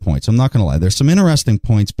interesting points. I'm not going to lie. There's some interesting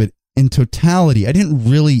points, but in totality, I didn't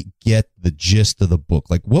really get the gist of the book.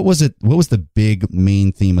 Like, what was it? What was the big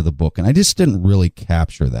main theme of the book? And I just didn't really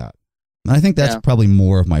capture that. And I think that's probably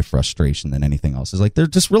more of my frustration than anything else. Is like there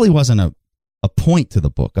just really wasn't a point to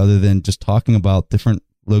the book other than just talking about different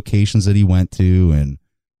locations that he went to and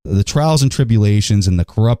the trials and tribulations and the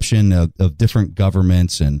corruption of different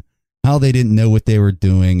governments and how they didn't know what they were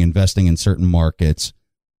doing, investing in certain markets,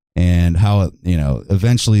 and how,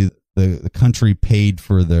 eventually the country paid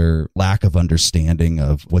for their lack of understanding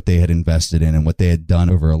of what they had invested in and what they had done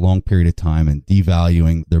over a long period of time and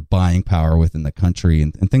devaluing their buying power within the country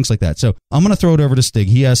and things like that. So I'm going to throw it over to Stig.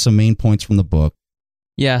 He has some main points from the book.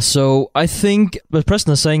 Yeah, so I think what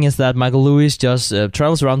Preston is saying is that Michael Lewis just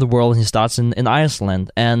travels around the world and he starts in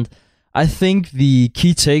Iceland. And I think the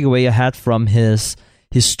key takeaway I had from his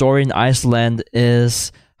story in Iceland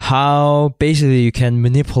is how basically you can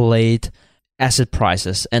manipulate asset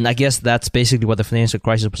prices. And I guess that's basically what the financial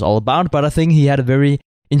crisis was all about. But I think he had a very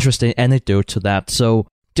interesting anecdote to that. So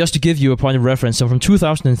just to give you a point of reference, so from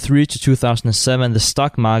 2003 to 2007, the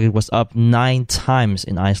stock market was up 9 times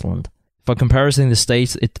in Iceland. For comparison, in the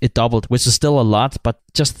States, it doubled, which is still a lot, but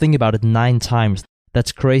just think about it, 9 times.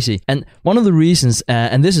 That's crazy. And one of the reasons,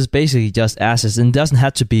 and this is basically just assets, and it doesn't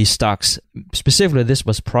have to be stocks. Specifically, this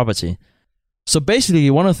was property. So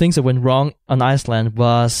basically, one of the things that went wrong on Iceland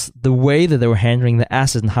was the way that they were handling the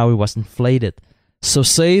asset and how it was inflated. So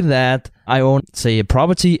say that I own, say, a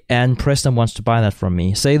property and Preston wants to buy that from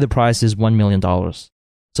me. Say the price is $1 million.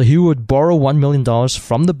 So he would borrow $1 million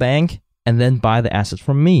from the bank and then buy the asset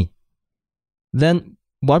from me. Then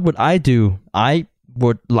what would I do? I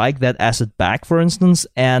would like that asset back, for instance,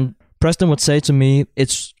 and Preston would say to me,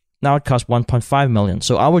 it costs $1.5 million.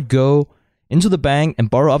 So I would go into the bank and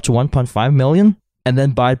borrow up to $1.5 million, and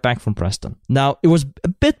then buy it back from Preston. Now, it was a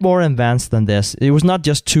bit more advanced than this. It was not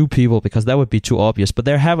just 2 people, because that would be too obvious, but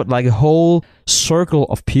they have like a whole circle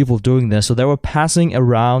of people doing this. So they were passing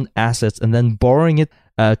around assets and then borrowing it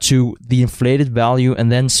to the inflated value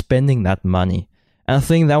and then spending that money. And I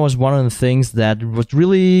think that was one of the things that was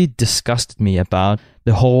really disgusted me about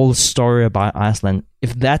the whole story about Iceland.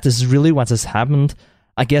 If that is really what has happened,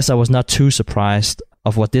 I guess I was not too surprised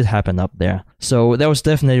of what did happen up there. So that was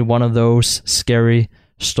definitely one of those scary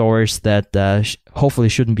stories that hopefully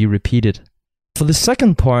shouldn't be repeated. For the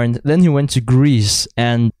second point, then he went to Greece,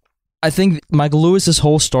 and I think Michael Lewis's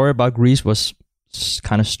whole story about Greece was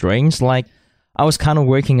kind of strange. Like, I was kind of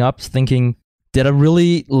waking up thinking, did I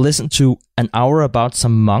really listen to an hour about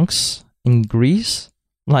some monks in Greece?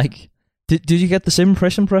 Like, did you get the same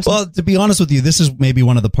impression, Preston? Well, to be honest with you, this is maybe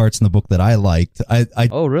one of the parts in the book that I liked.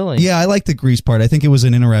 Oh, really? Yeah, I liked the Greece part. I think it was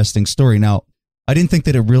an interesting story. Now, I didn't think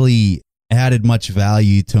that it really added much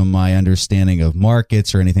value to my understanding of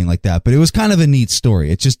markets or anything like that, but it was kind of a neat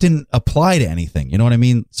story. It just didn't apply to anything. You know what I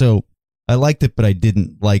mean? So I liked it, but I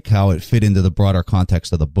didn't like how it fit into the broader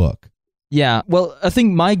context of the book. Yeah, well, I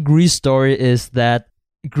think my Greece story is that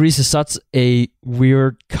Greece is such a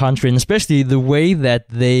weird country, and especially the way that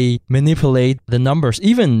they manipulate the numbers,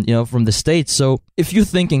 even from the States. So if you're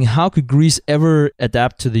thinking, how could Greece ever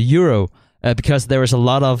adapt to the euro? Because there is a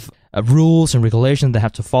lot of rules and regulations they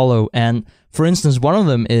have to follow. And for instance, one of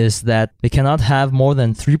them is that they cannot have more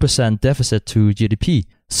than 3% deficit to GDP.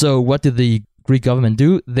 So what did the Greek government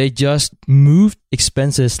do? They just moved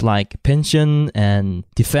expenses like pension and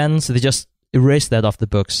defense. They just erased that off the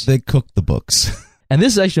books. They cooked the books. And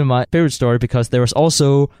this is actually my favorite story, because there was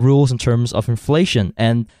also rules in terms of inflation.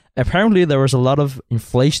 And apparently there was a lot of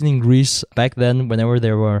inflation in Greece back then whenever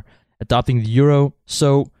they were adopting the euro.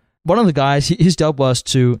 So one of the guys, his job was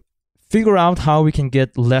to figure out how we can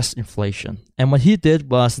get less inflation. And what he did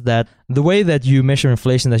was that the way that you measure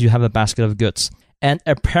inflation is that you have a basket of goods. And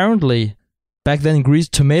apparently back then in Greece,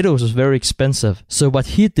 tomatoes was very expensive. So what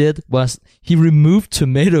he did was he removed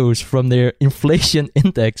tomatoes from their inflation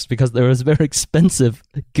index because they was very expensive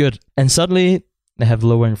good. And suddenly they have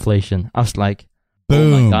lower inflation. I was like,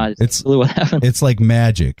 boom. Oh my God, it's really what happened. It's like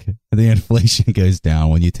magic. The inflation goes down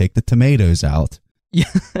when you take the tomatoes out.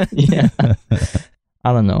 Yeah. Yeah.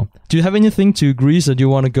 I don't know. Do you have anything to Greece, or do you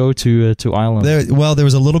want to go to Ireland? There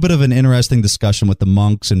was a little bit of an interesting discussion with the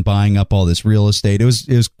monks and buying up all this real estate. It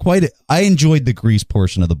was quite. I enjoyed the Greece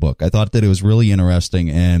portion of the book. I thought that it was really interesting,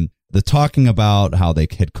 and the talking about how they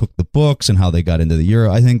had cooked the books and how they got into the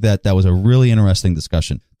euro. I think that was a really interesting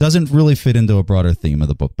discussion. Doesn't really fit into a broader theme of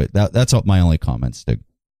the book, but that's my only comment, Stig.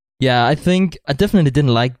 Yeah, I think I definitely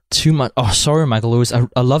didn't like too much. Oh, sorry, Michael Lewis.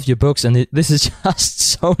 I love your books, and this is just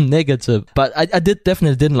so negative. But I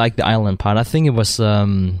definitely didn't like the island part. I think it was.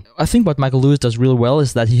 I think what Michael Lewis does really well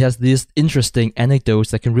is that he has these interesting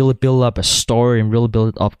anecdotes that can really build up a story and really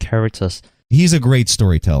build up characters. He's a great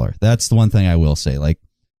storyteller. That's the one thing I will say. Like,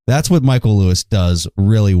 that's what Michael Lewis does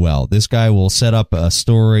really well. This guy will set up a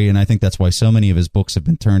story, and I think that's why so many of his books have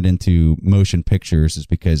been turned into motion pictures, is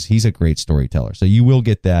because he's a great storyteller. So you will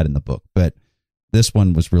get that in the book, but this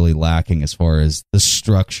one was really lacking as far as the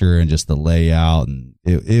structure and just the layout, and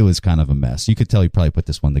it was kind of a mess. You could tell he probably put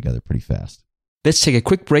this one together pretty fast. Let's take a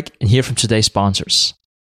quick break and hear from today's sponsors.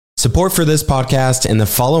 Support for this podcast and the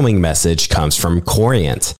following message comes from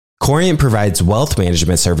Corient. Corient provides wealth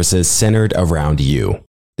management services centered around you.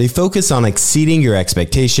 They focus on exceeding your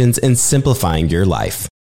expectations and simplifying your life.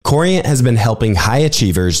 Corient has been helping high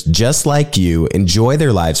achievers just like you enjoy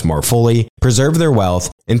their lives more fully, preserve their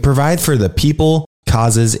wealth, and provide for the people,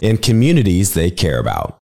 causes, and communities they care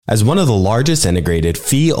about. As one of the largest integrated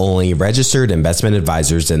fee-only registered investment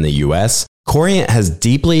advisors in the U.S., Corient has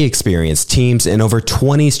deeply experienced teams in over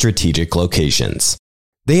 20 strategic locations.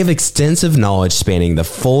 They have extensive knowledge spanning the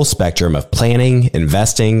full spectrum of planning,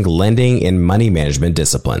 investing, lending, and money management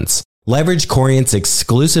disciplines. Leverage Corient's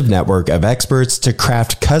exclusive network of experts to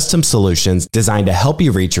craft custom solutions designed to help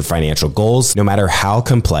you reach your financial goals, no matter how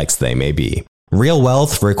complex they may be. Real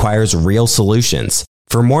wealth requires real solutions.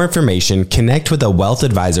 For more information, connect with a wealth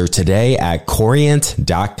advisor today at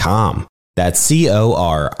Corient.com. That's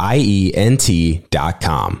Corient.com.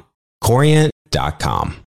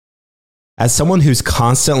 Corient.com. As someone who's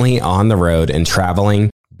constantly on the road and traveling,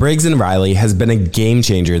 Briggs & Riley has been a game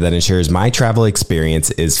changer that ensures my travel experience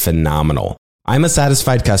is phenomenal. I'm a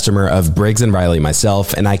satisfied customer of Briggs & Riley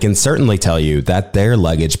myself, and I can certainly tell you that their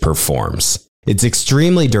luggage performs. It's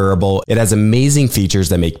extremely durable, it has amazing features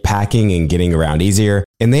that make packing and getting around easier,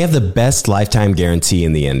 and they have the best lifetime guarantee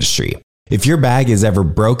in the industry. If your bag is ever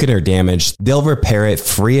broken or damaged, they'll repair it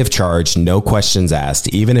free of charge, no questions asked,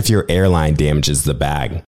 even if your airline damages the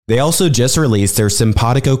bag. They also just released their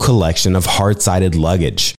Simpatico collection of hard-sided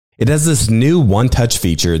luggage. It has this new one-touch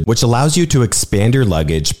feature which allows you to expand your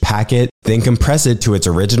luggage, pack it, then compress it to its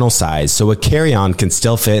original size so a carry-on can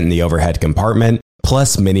still fit in the overhead compartment,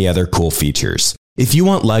 plus many other cool features. If you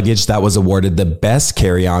want luggage that was awarded the best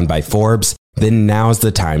carry-on by Forbes, then now's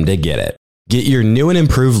the time to get it. Get your new and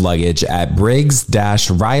improved luggage at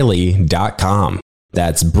briggs-riley.com.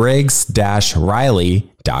 That's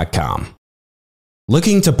briggs-riley.com.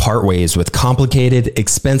 Looking to part ways with complicated,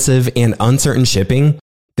 expensive, and uncertain shipping?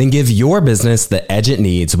 Then give your business the edge it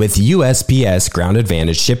needs with USPS Ground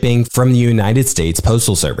Advantage shipping from the United States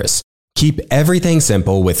Postal Service. Keep everything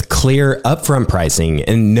simple with clear, upfront pricing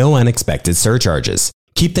and no unexpected surcharges.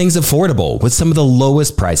 Keep things affordable with some of the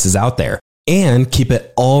lowest prices out there. And keep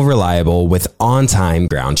it all reliable with on-time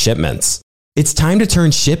ground shipments. It's time to turn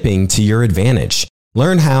shipping to your advantage.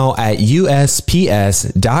 Learn how at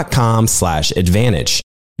USPS.com/advantage.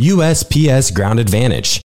 USPS Ground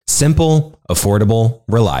Advantage. Simple, affordable,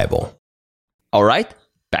 reliable. All right,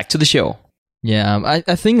 back to the show. Yeah,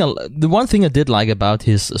 I think the one thing I did like about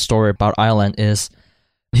his story about Ireland is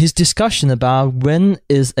his discussion about when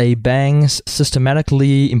is a bank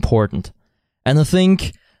systematically important. And I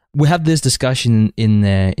think we have this discussion in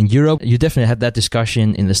Europe. You definitely have that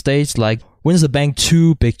discussion in the States, like when is a bank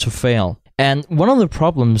too big to fail? And one of the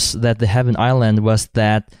problems that they have in Ireland was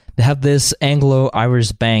that they have this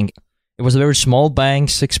Anglo-Irish bank. It was a very small bank,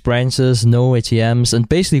 6 branches, no ATMs, and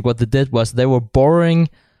basically what they did was they were borrowing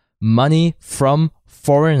money from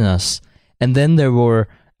foreigners, and then they were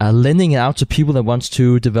lending it out to people that wants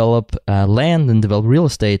to develop land and develop real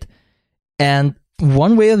estate. And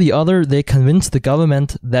one way or the other, they convinced the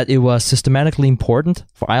government that it was systematically important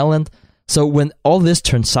for Ireland. So when all this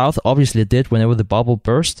turned south, obviously it did whenever the bubble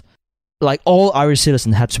burst, like all Irish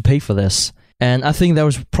citizens had to pay for this. And I think that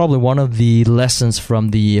was probably one of the lessons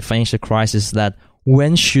from the financial crisis, that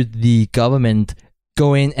when should the government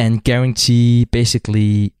go in and guarantee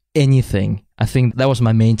basically anything? I think that was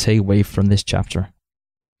my main takeaway from this chapter.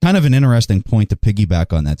 Kind of an interesting point to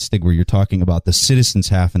piggyback on that, Stig, where you're talking about the citizens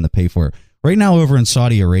having to pay for it. Right now over in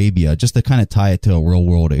Saudi Arabia, just to kind of tie it to a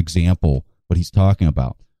real-world example, what he's talking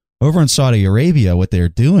about. Over in Saudi Arabia, what they're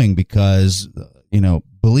doing, because,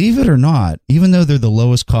 believe it or not, even though they're the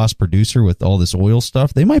lowest cost producer with all this oil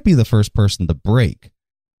stuff, they might be the first person to break,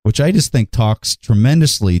 which I just think talks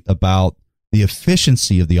tremendously about the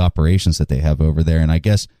efficiency of the operations that they have over there, and I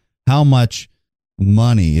guess how much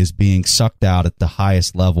money is being sucked out at the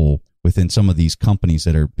highest level within some of these companies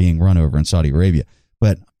that are being run over in Saudi Arabia.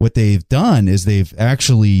 But what they've done is they've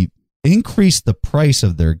actually increased the price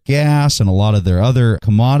of their gas and a lot of their other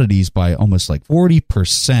commodities by almost like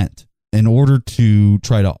 40% in order to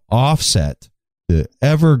try to offset the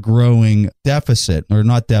ever-growing deficit, or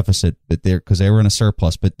not deficit, but because they were in a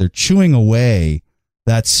surplus, but they're chewing away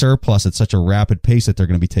that surplus at such a rapid pace that they're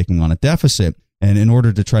going to be taking on a deficit. And in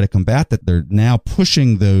order to try to combat that, they're now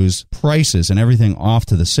pushing those prices and everything off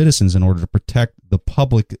to the citizens in order to protect the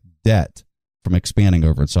public debt from expanding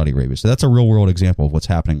over in Saudi Arabia. So that's a real-world example of what's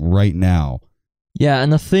happening right now. Yeah,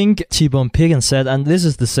 and I think T-Bone Piggins said, and this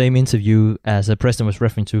is the same interview as the president was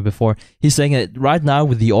referring to before, he's saying that right now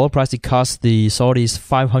with the oil price, it costs the Saudis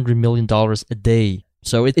 $500 million a day.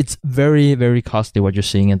 So it's very, very costly what you're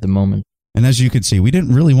seeing at the moment. And as you can see, we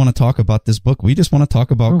didn't really want to talk about this book. We just want to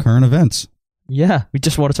talk about current events. Yeah, we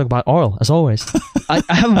just want to talk about oil, as always. I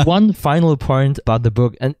have one final point about the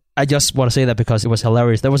book, and I just want to say that because it was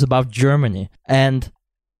hilarious. That was about Germany. And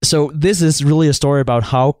so this is really a story about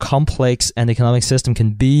how complex an economic system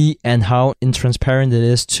can be and how intransparent it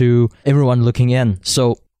is to everyone looking in.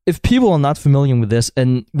 So if people are not familiar with this,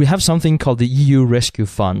 and we have something called the EU Rescue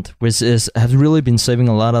Fund, which has really been saving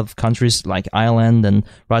a lot of countries like Ireland, and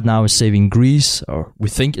right now is saving Greece, or we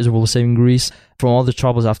think it will saving Greece from all the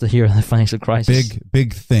troubles after here in the financial crisis.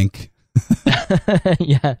 Big think.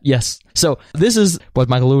 Yes. So this is what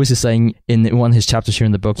Michael Lewis is saying in one of his chapters here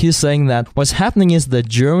in the book. He's saying that what's happening is that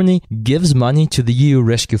Germany gives money to the EU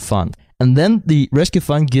Rescue Fund, and then the Rescue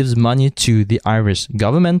Fund gives money to the Irish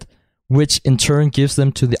government, which in turn gives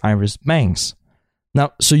them to the Irish banks.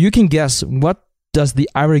 Now, so you can guess, what does the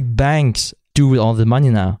Irish banks do with all the money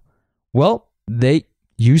now? Well, they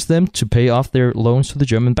use them to pay off their loans to the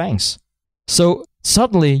German banks. So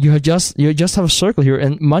suddenly you just have a circle here,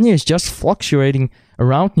 and money is just fluctuating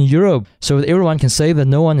around in Europe, so that everyone can say that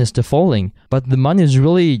no one is defaulting, but the money is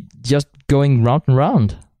really just going round and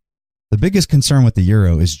round. The biggest concern with the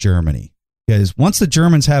euro is Germany, because once the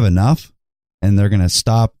Germans have enough, and they're going to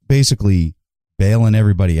stop basically bailing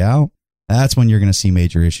everybody out, that's when you're going to see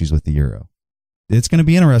major issues with the euro. It's going to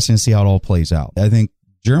be interesting to see how it all plays out. I think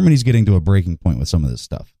Germany's getting to a breaking point with some of this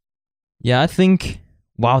stuff. Yeah, I think,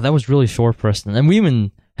 wow, that was really short, Preston. And we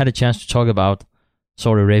even had a chance to talk about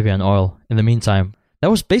Saudi Arabia and oil in the meantime. That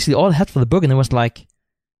was basically all I had for the book, and it was like,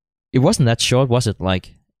 it wasn't that short, was it?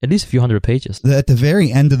 Like, at least a few hundred pages. At the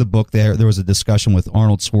very end of the book there was a discussion with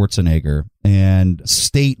Arnold Schwarzenegger and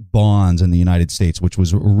state bonds in the United States, which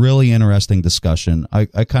was a really interesting discussion. I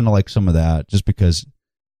kind of like some of that just because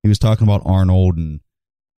he was talking about Arnold and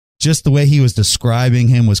just the way he was describing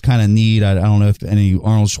him was kind of neat. I don't know if any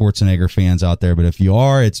Arnold Schwarzenegger fans out there, but if you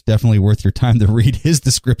are, it's definitely worth your time to read his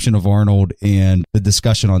description of Arnold and the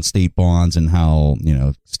discussion on state bonds and how,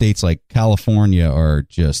 states like California are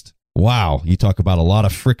just, wow, you talk about a lot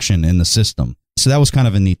of friction in the system. So that was kind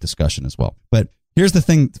of a neat discussion as well. But here's the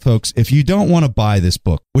thing, folks, if you don't want to buy this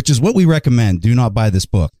book, which is what we recommend, do not buy this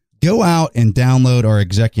book. Go out and download our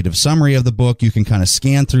executive summary of the book. You can kind of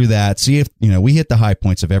scan through that, see if, we hit the high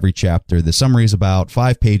points of every chapter. The summary is about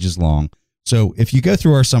 5 pages long. So if you go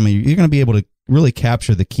through our summary, you're going to be able to really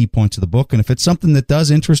capture the key points of the book. And if it's something that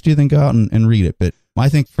does interest you, then go out and read it. But I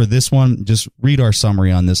think for this one, just read our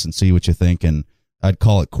summary on this and see what you think. And I'd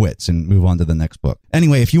call it quits and move on to the next book.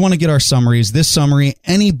 Anyway, if you want to get our summaries, this summary,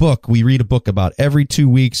 any book, we read a book about every 2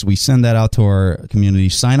 weeks. We send that out to our community.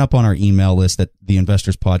 Sign up on our email list at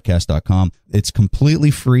theinvestorspodcast.com. It's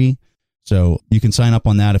completely free, so you can sign up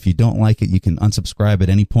on that. If you don't like it, you can unsubscribe at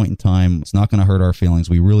any point in time. It's not going to hurt our feelings.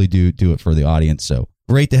 We really do it for the audience, so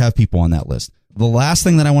great to have people on that list. The last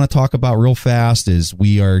thing that I want to talk about real fast is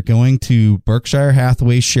we are going to Berkshire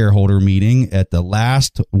Hathaway shareholder meeting at the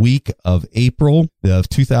last week of April of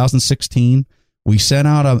 2016. We sent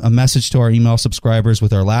out a message to our email subscribers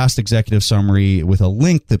with our last executive summary with a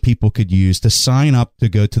link that people could use to sign up to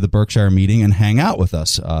go to the Berkshire meeting and hang out with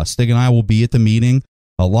us. Stig and I will be at the meeting.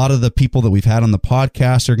 A lot of the people that we've had on the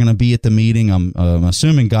podcast are going to be at the meeting. I'm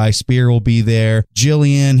assuming Guy Spear will be there.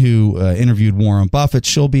 Jillian, who interviewed Warren Buffett,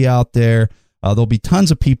 she'll be out there. There'll be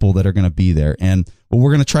tons of people that are going to be there. And what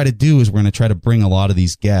we're going to try to do is we're going to try to bring a lot of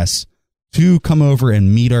these guests to come over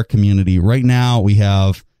and meet our community. Right now, we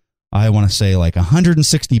have, I want to say, like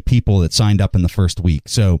 160 people that signed up in the first week.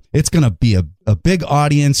 So it's going to be a big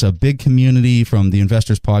audience, a big community from the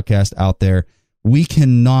Investors Podcast out there. We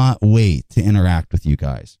cannot wait to interact with you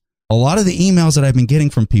guys. A lot of the emails that I've been getting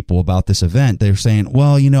from people about this event, they're saying,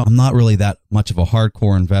 well, I'm not really that much of a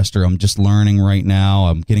hardcore investor. I'm just learning right now.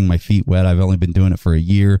 I'm getting my feet wet. I've only been doing it for a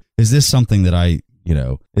year. Is this something that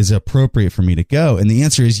is appropriate for me to go? And the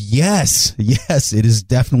answer is yes. Yes, it is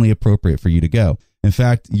definitely appropriate for you to go. In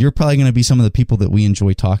fact, you're probably going to be some of the people that we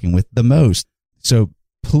enjoy talking with the most. So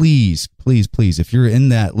please, please, please, if you're in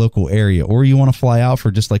that local area or you want to fly out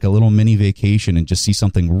for just like a little mini vacation and just see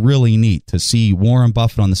something really neat, to see Warren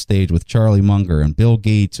Buffett on the stage with Charlie Munger and Bill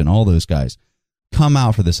Gates and all those guys, come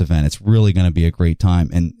out for this event. It's really going to be a great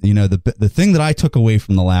time. And, the thing that I took away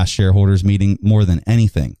from the last shareholders meeting more than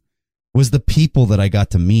anything was the people that I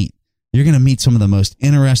got to meet. You're going to meet some of the most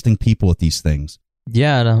interesting people at these things.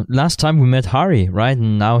 Yeah, last time we met Hari, right?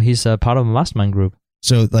 And now he's a part of a mastermind group.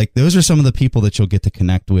 So, those are some of the people that you'll get to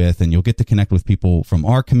connect with, and you'll get to connect with people from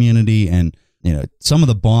our community. And, some of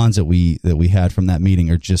the bonds that we had from that meeting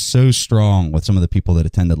are just so strong with some of the people that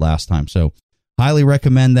attended last time. So, highly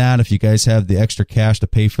recommend that. If you guys have the extra cash to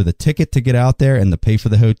pay for the ticket to get out there and to pay for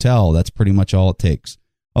the hotel, that's pretty much all it takes.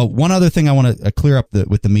 Oh, one other thing I want to clear up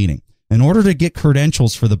with the meeting. In order to get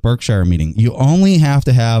credentials for the Berkshire meeting, you only have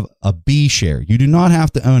to have a B share. You do not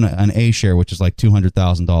have to own an A share, which is like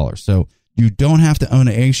 $200,000. So, you don't have to own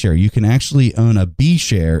an A share. You can actually own a B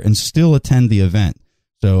share and still attend the event.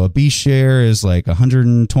 So a B share is like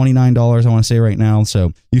 $129, I want to say right now.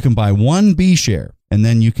 So you can buy one B share and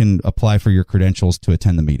then you can apply for your credentials to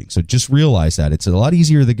attend the meeting. So just realize that it's a lot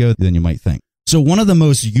easier to go than you might think. So one of the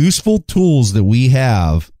most useful tools that we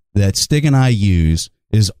have that Stig and I use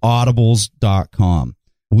is audibles.com.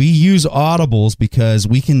 We use Audibles because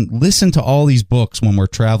we can listen to all these books when we're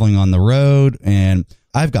traveling on the road. And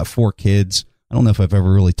I've got 4 kids. I don't know if I've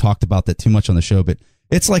ever really talked about that too much on the show, but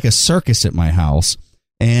it's like a circus at my house,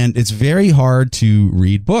 and it's very hard to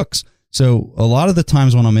read books. So a lot of the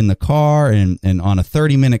times when I'm in the car and on a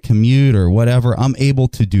 30-minute commute or whatever, I'm able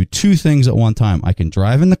to do 2 things at one time. I can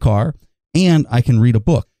drive in the car and I can read a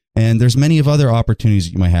book. And there's many of other opportunities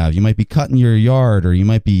that you might have. You might be cutting your yard, or you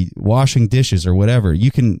might be washing dishes or whatever.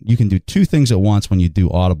 You can do 2 things at once when you do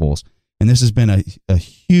Audibles. And this has been a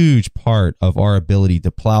huge part of our ability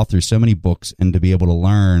to plow through so many books and to be able to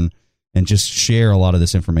learn and just share a lot of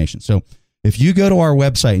this information. So if you go to our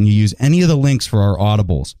website and you use any of the links for our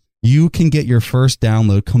Audibles, you can get your first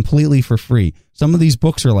download completely for free. Some of these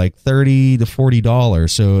books are like $30 to $40.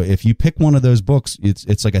 So if you pick one of those books,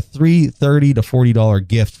 it's like a $30 to $40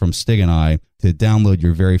 gift from Stig and I to download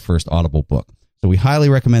your very first Audible book. So we highly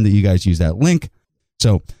recommend that you guys use that link.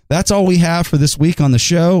 So that's all we have for this week on the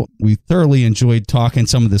show. We thoroughly enjoyed talking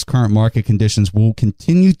some of this current market conditions. We'll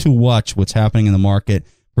continue to watch what's happening in the market,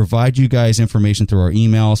 provide you guys information through our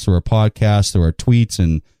emails, through our podcasts, through our tweets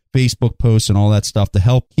and Facebook posts and all that stuff to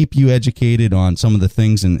help keep you educated on some of the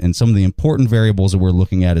things and some of the important variables that we're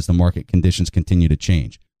looking at as the market conditions continue to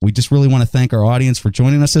change. We just really want to thank our audience for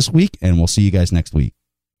joining us this week, and we'll see you guys next week.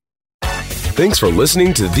 Thanks for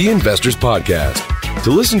listening to The Investors Podcast. To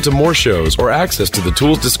listen to more shows or access to the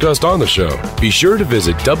tools discussed on the show, be sure to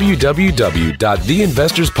visit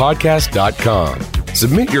www.theinvestorspodcast.com.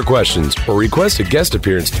 Submit your questions or request a guest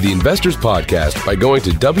appearance to The Investors Podcast by going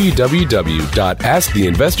to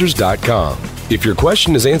www.asktheinvestors.com. If your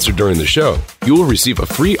question is answered during the show, you will receive a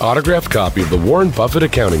free autographed copy of the Warren Buffett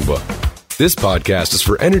Accounting Book. This podcast is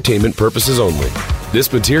for entertainment purposes only.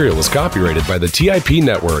 This material is copyrighted by the TIP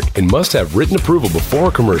Network and must have written approval before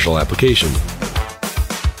commercial application.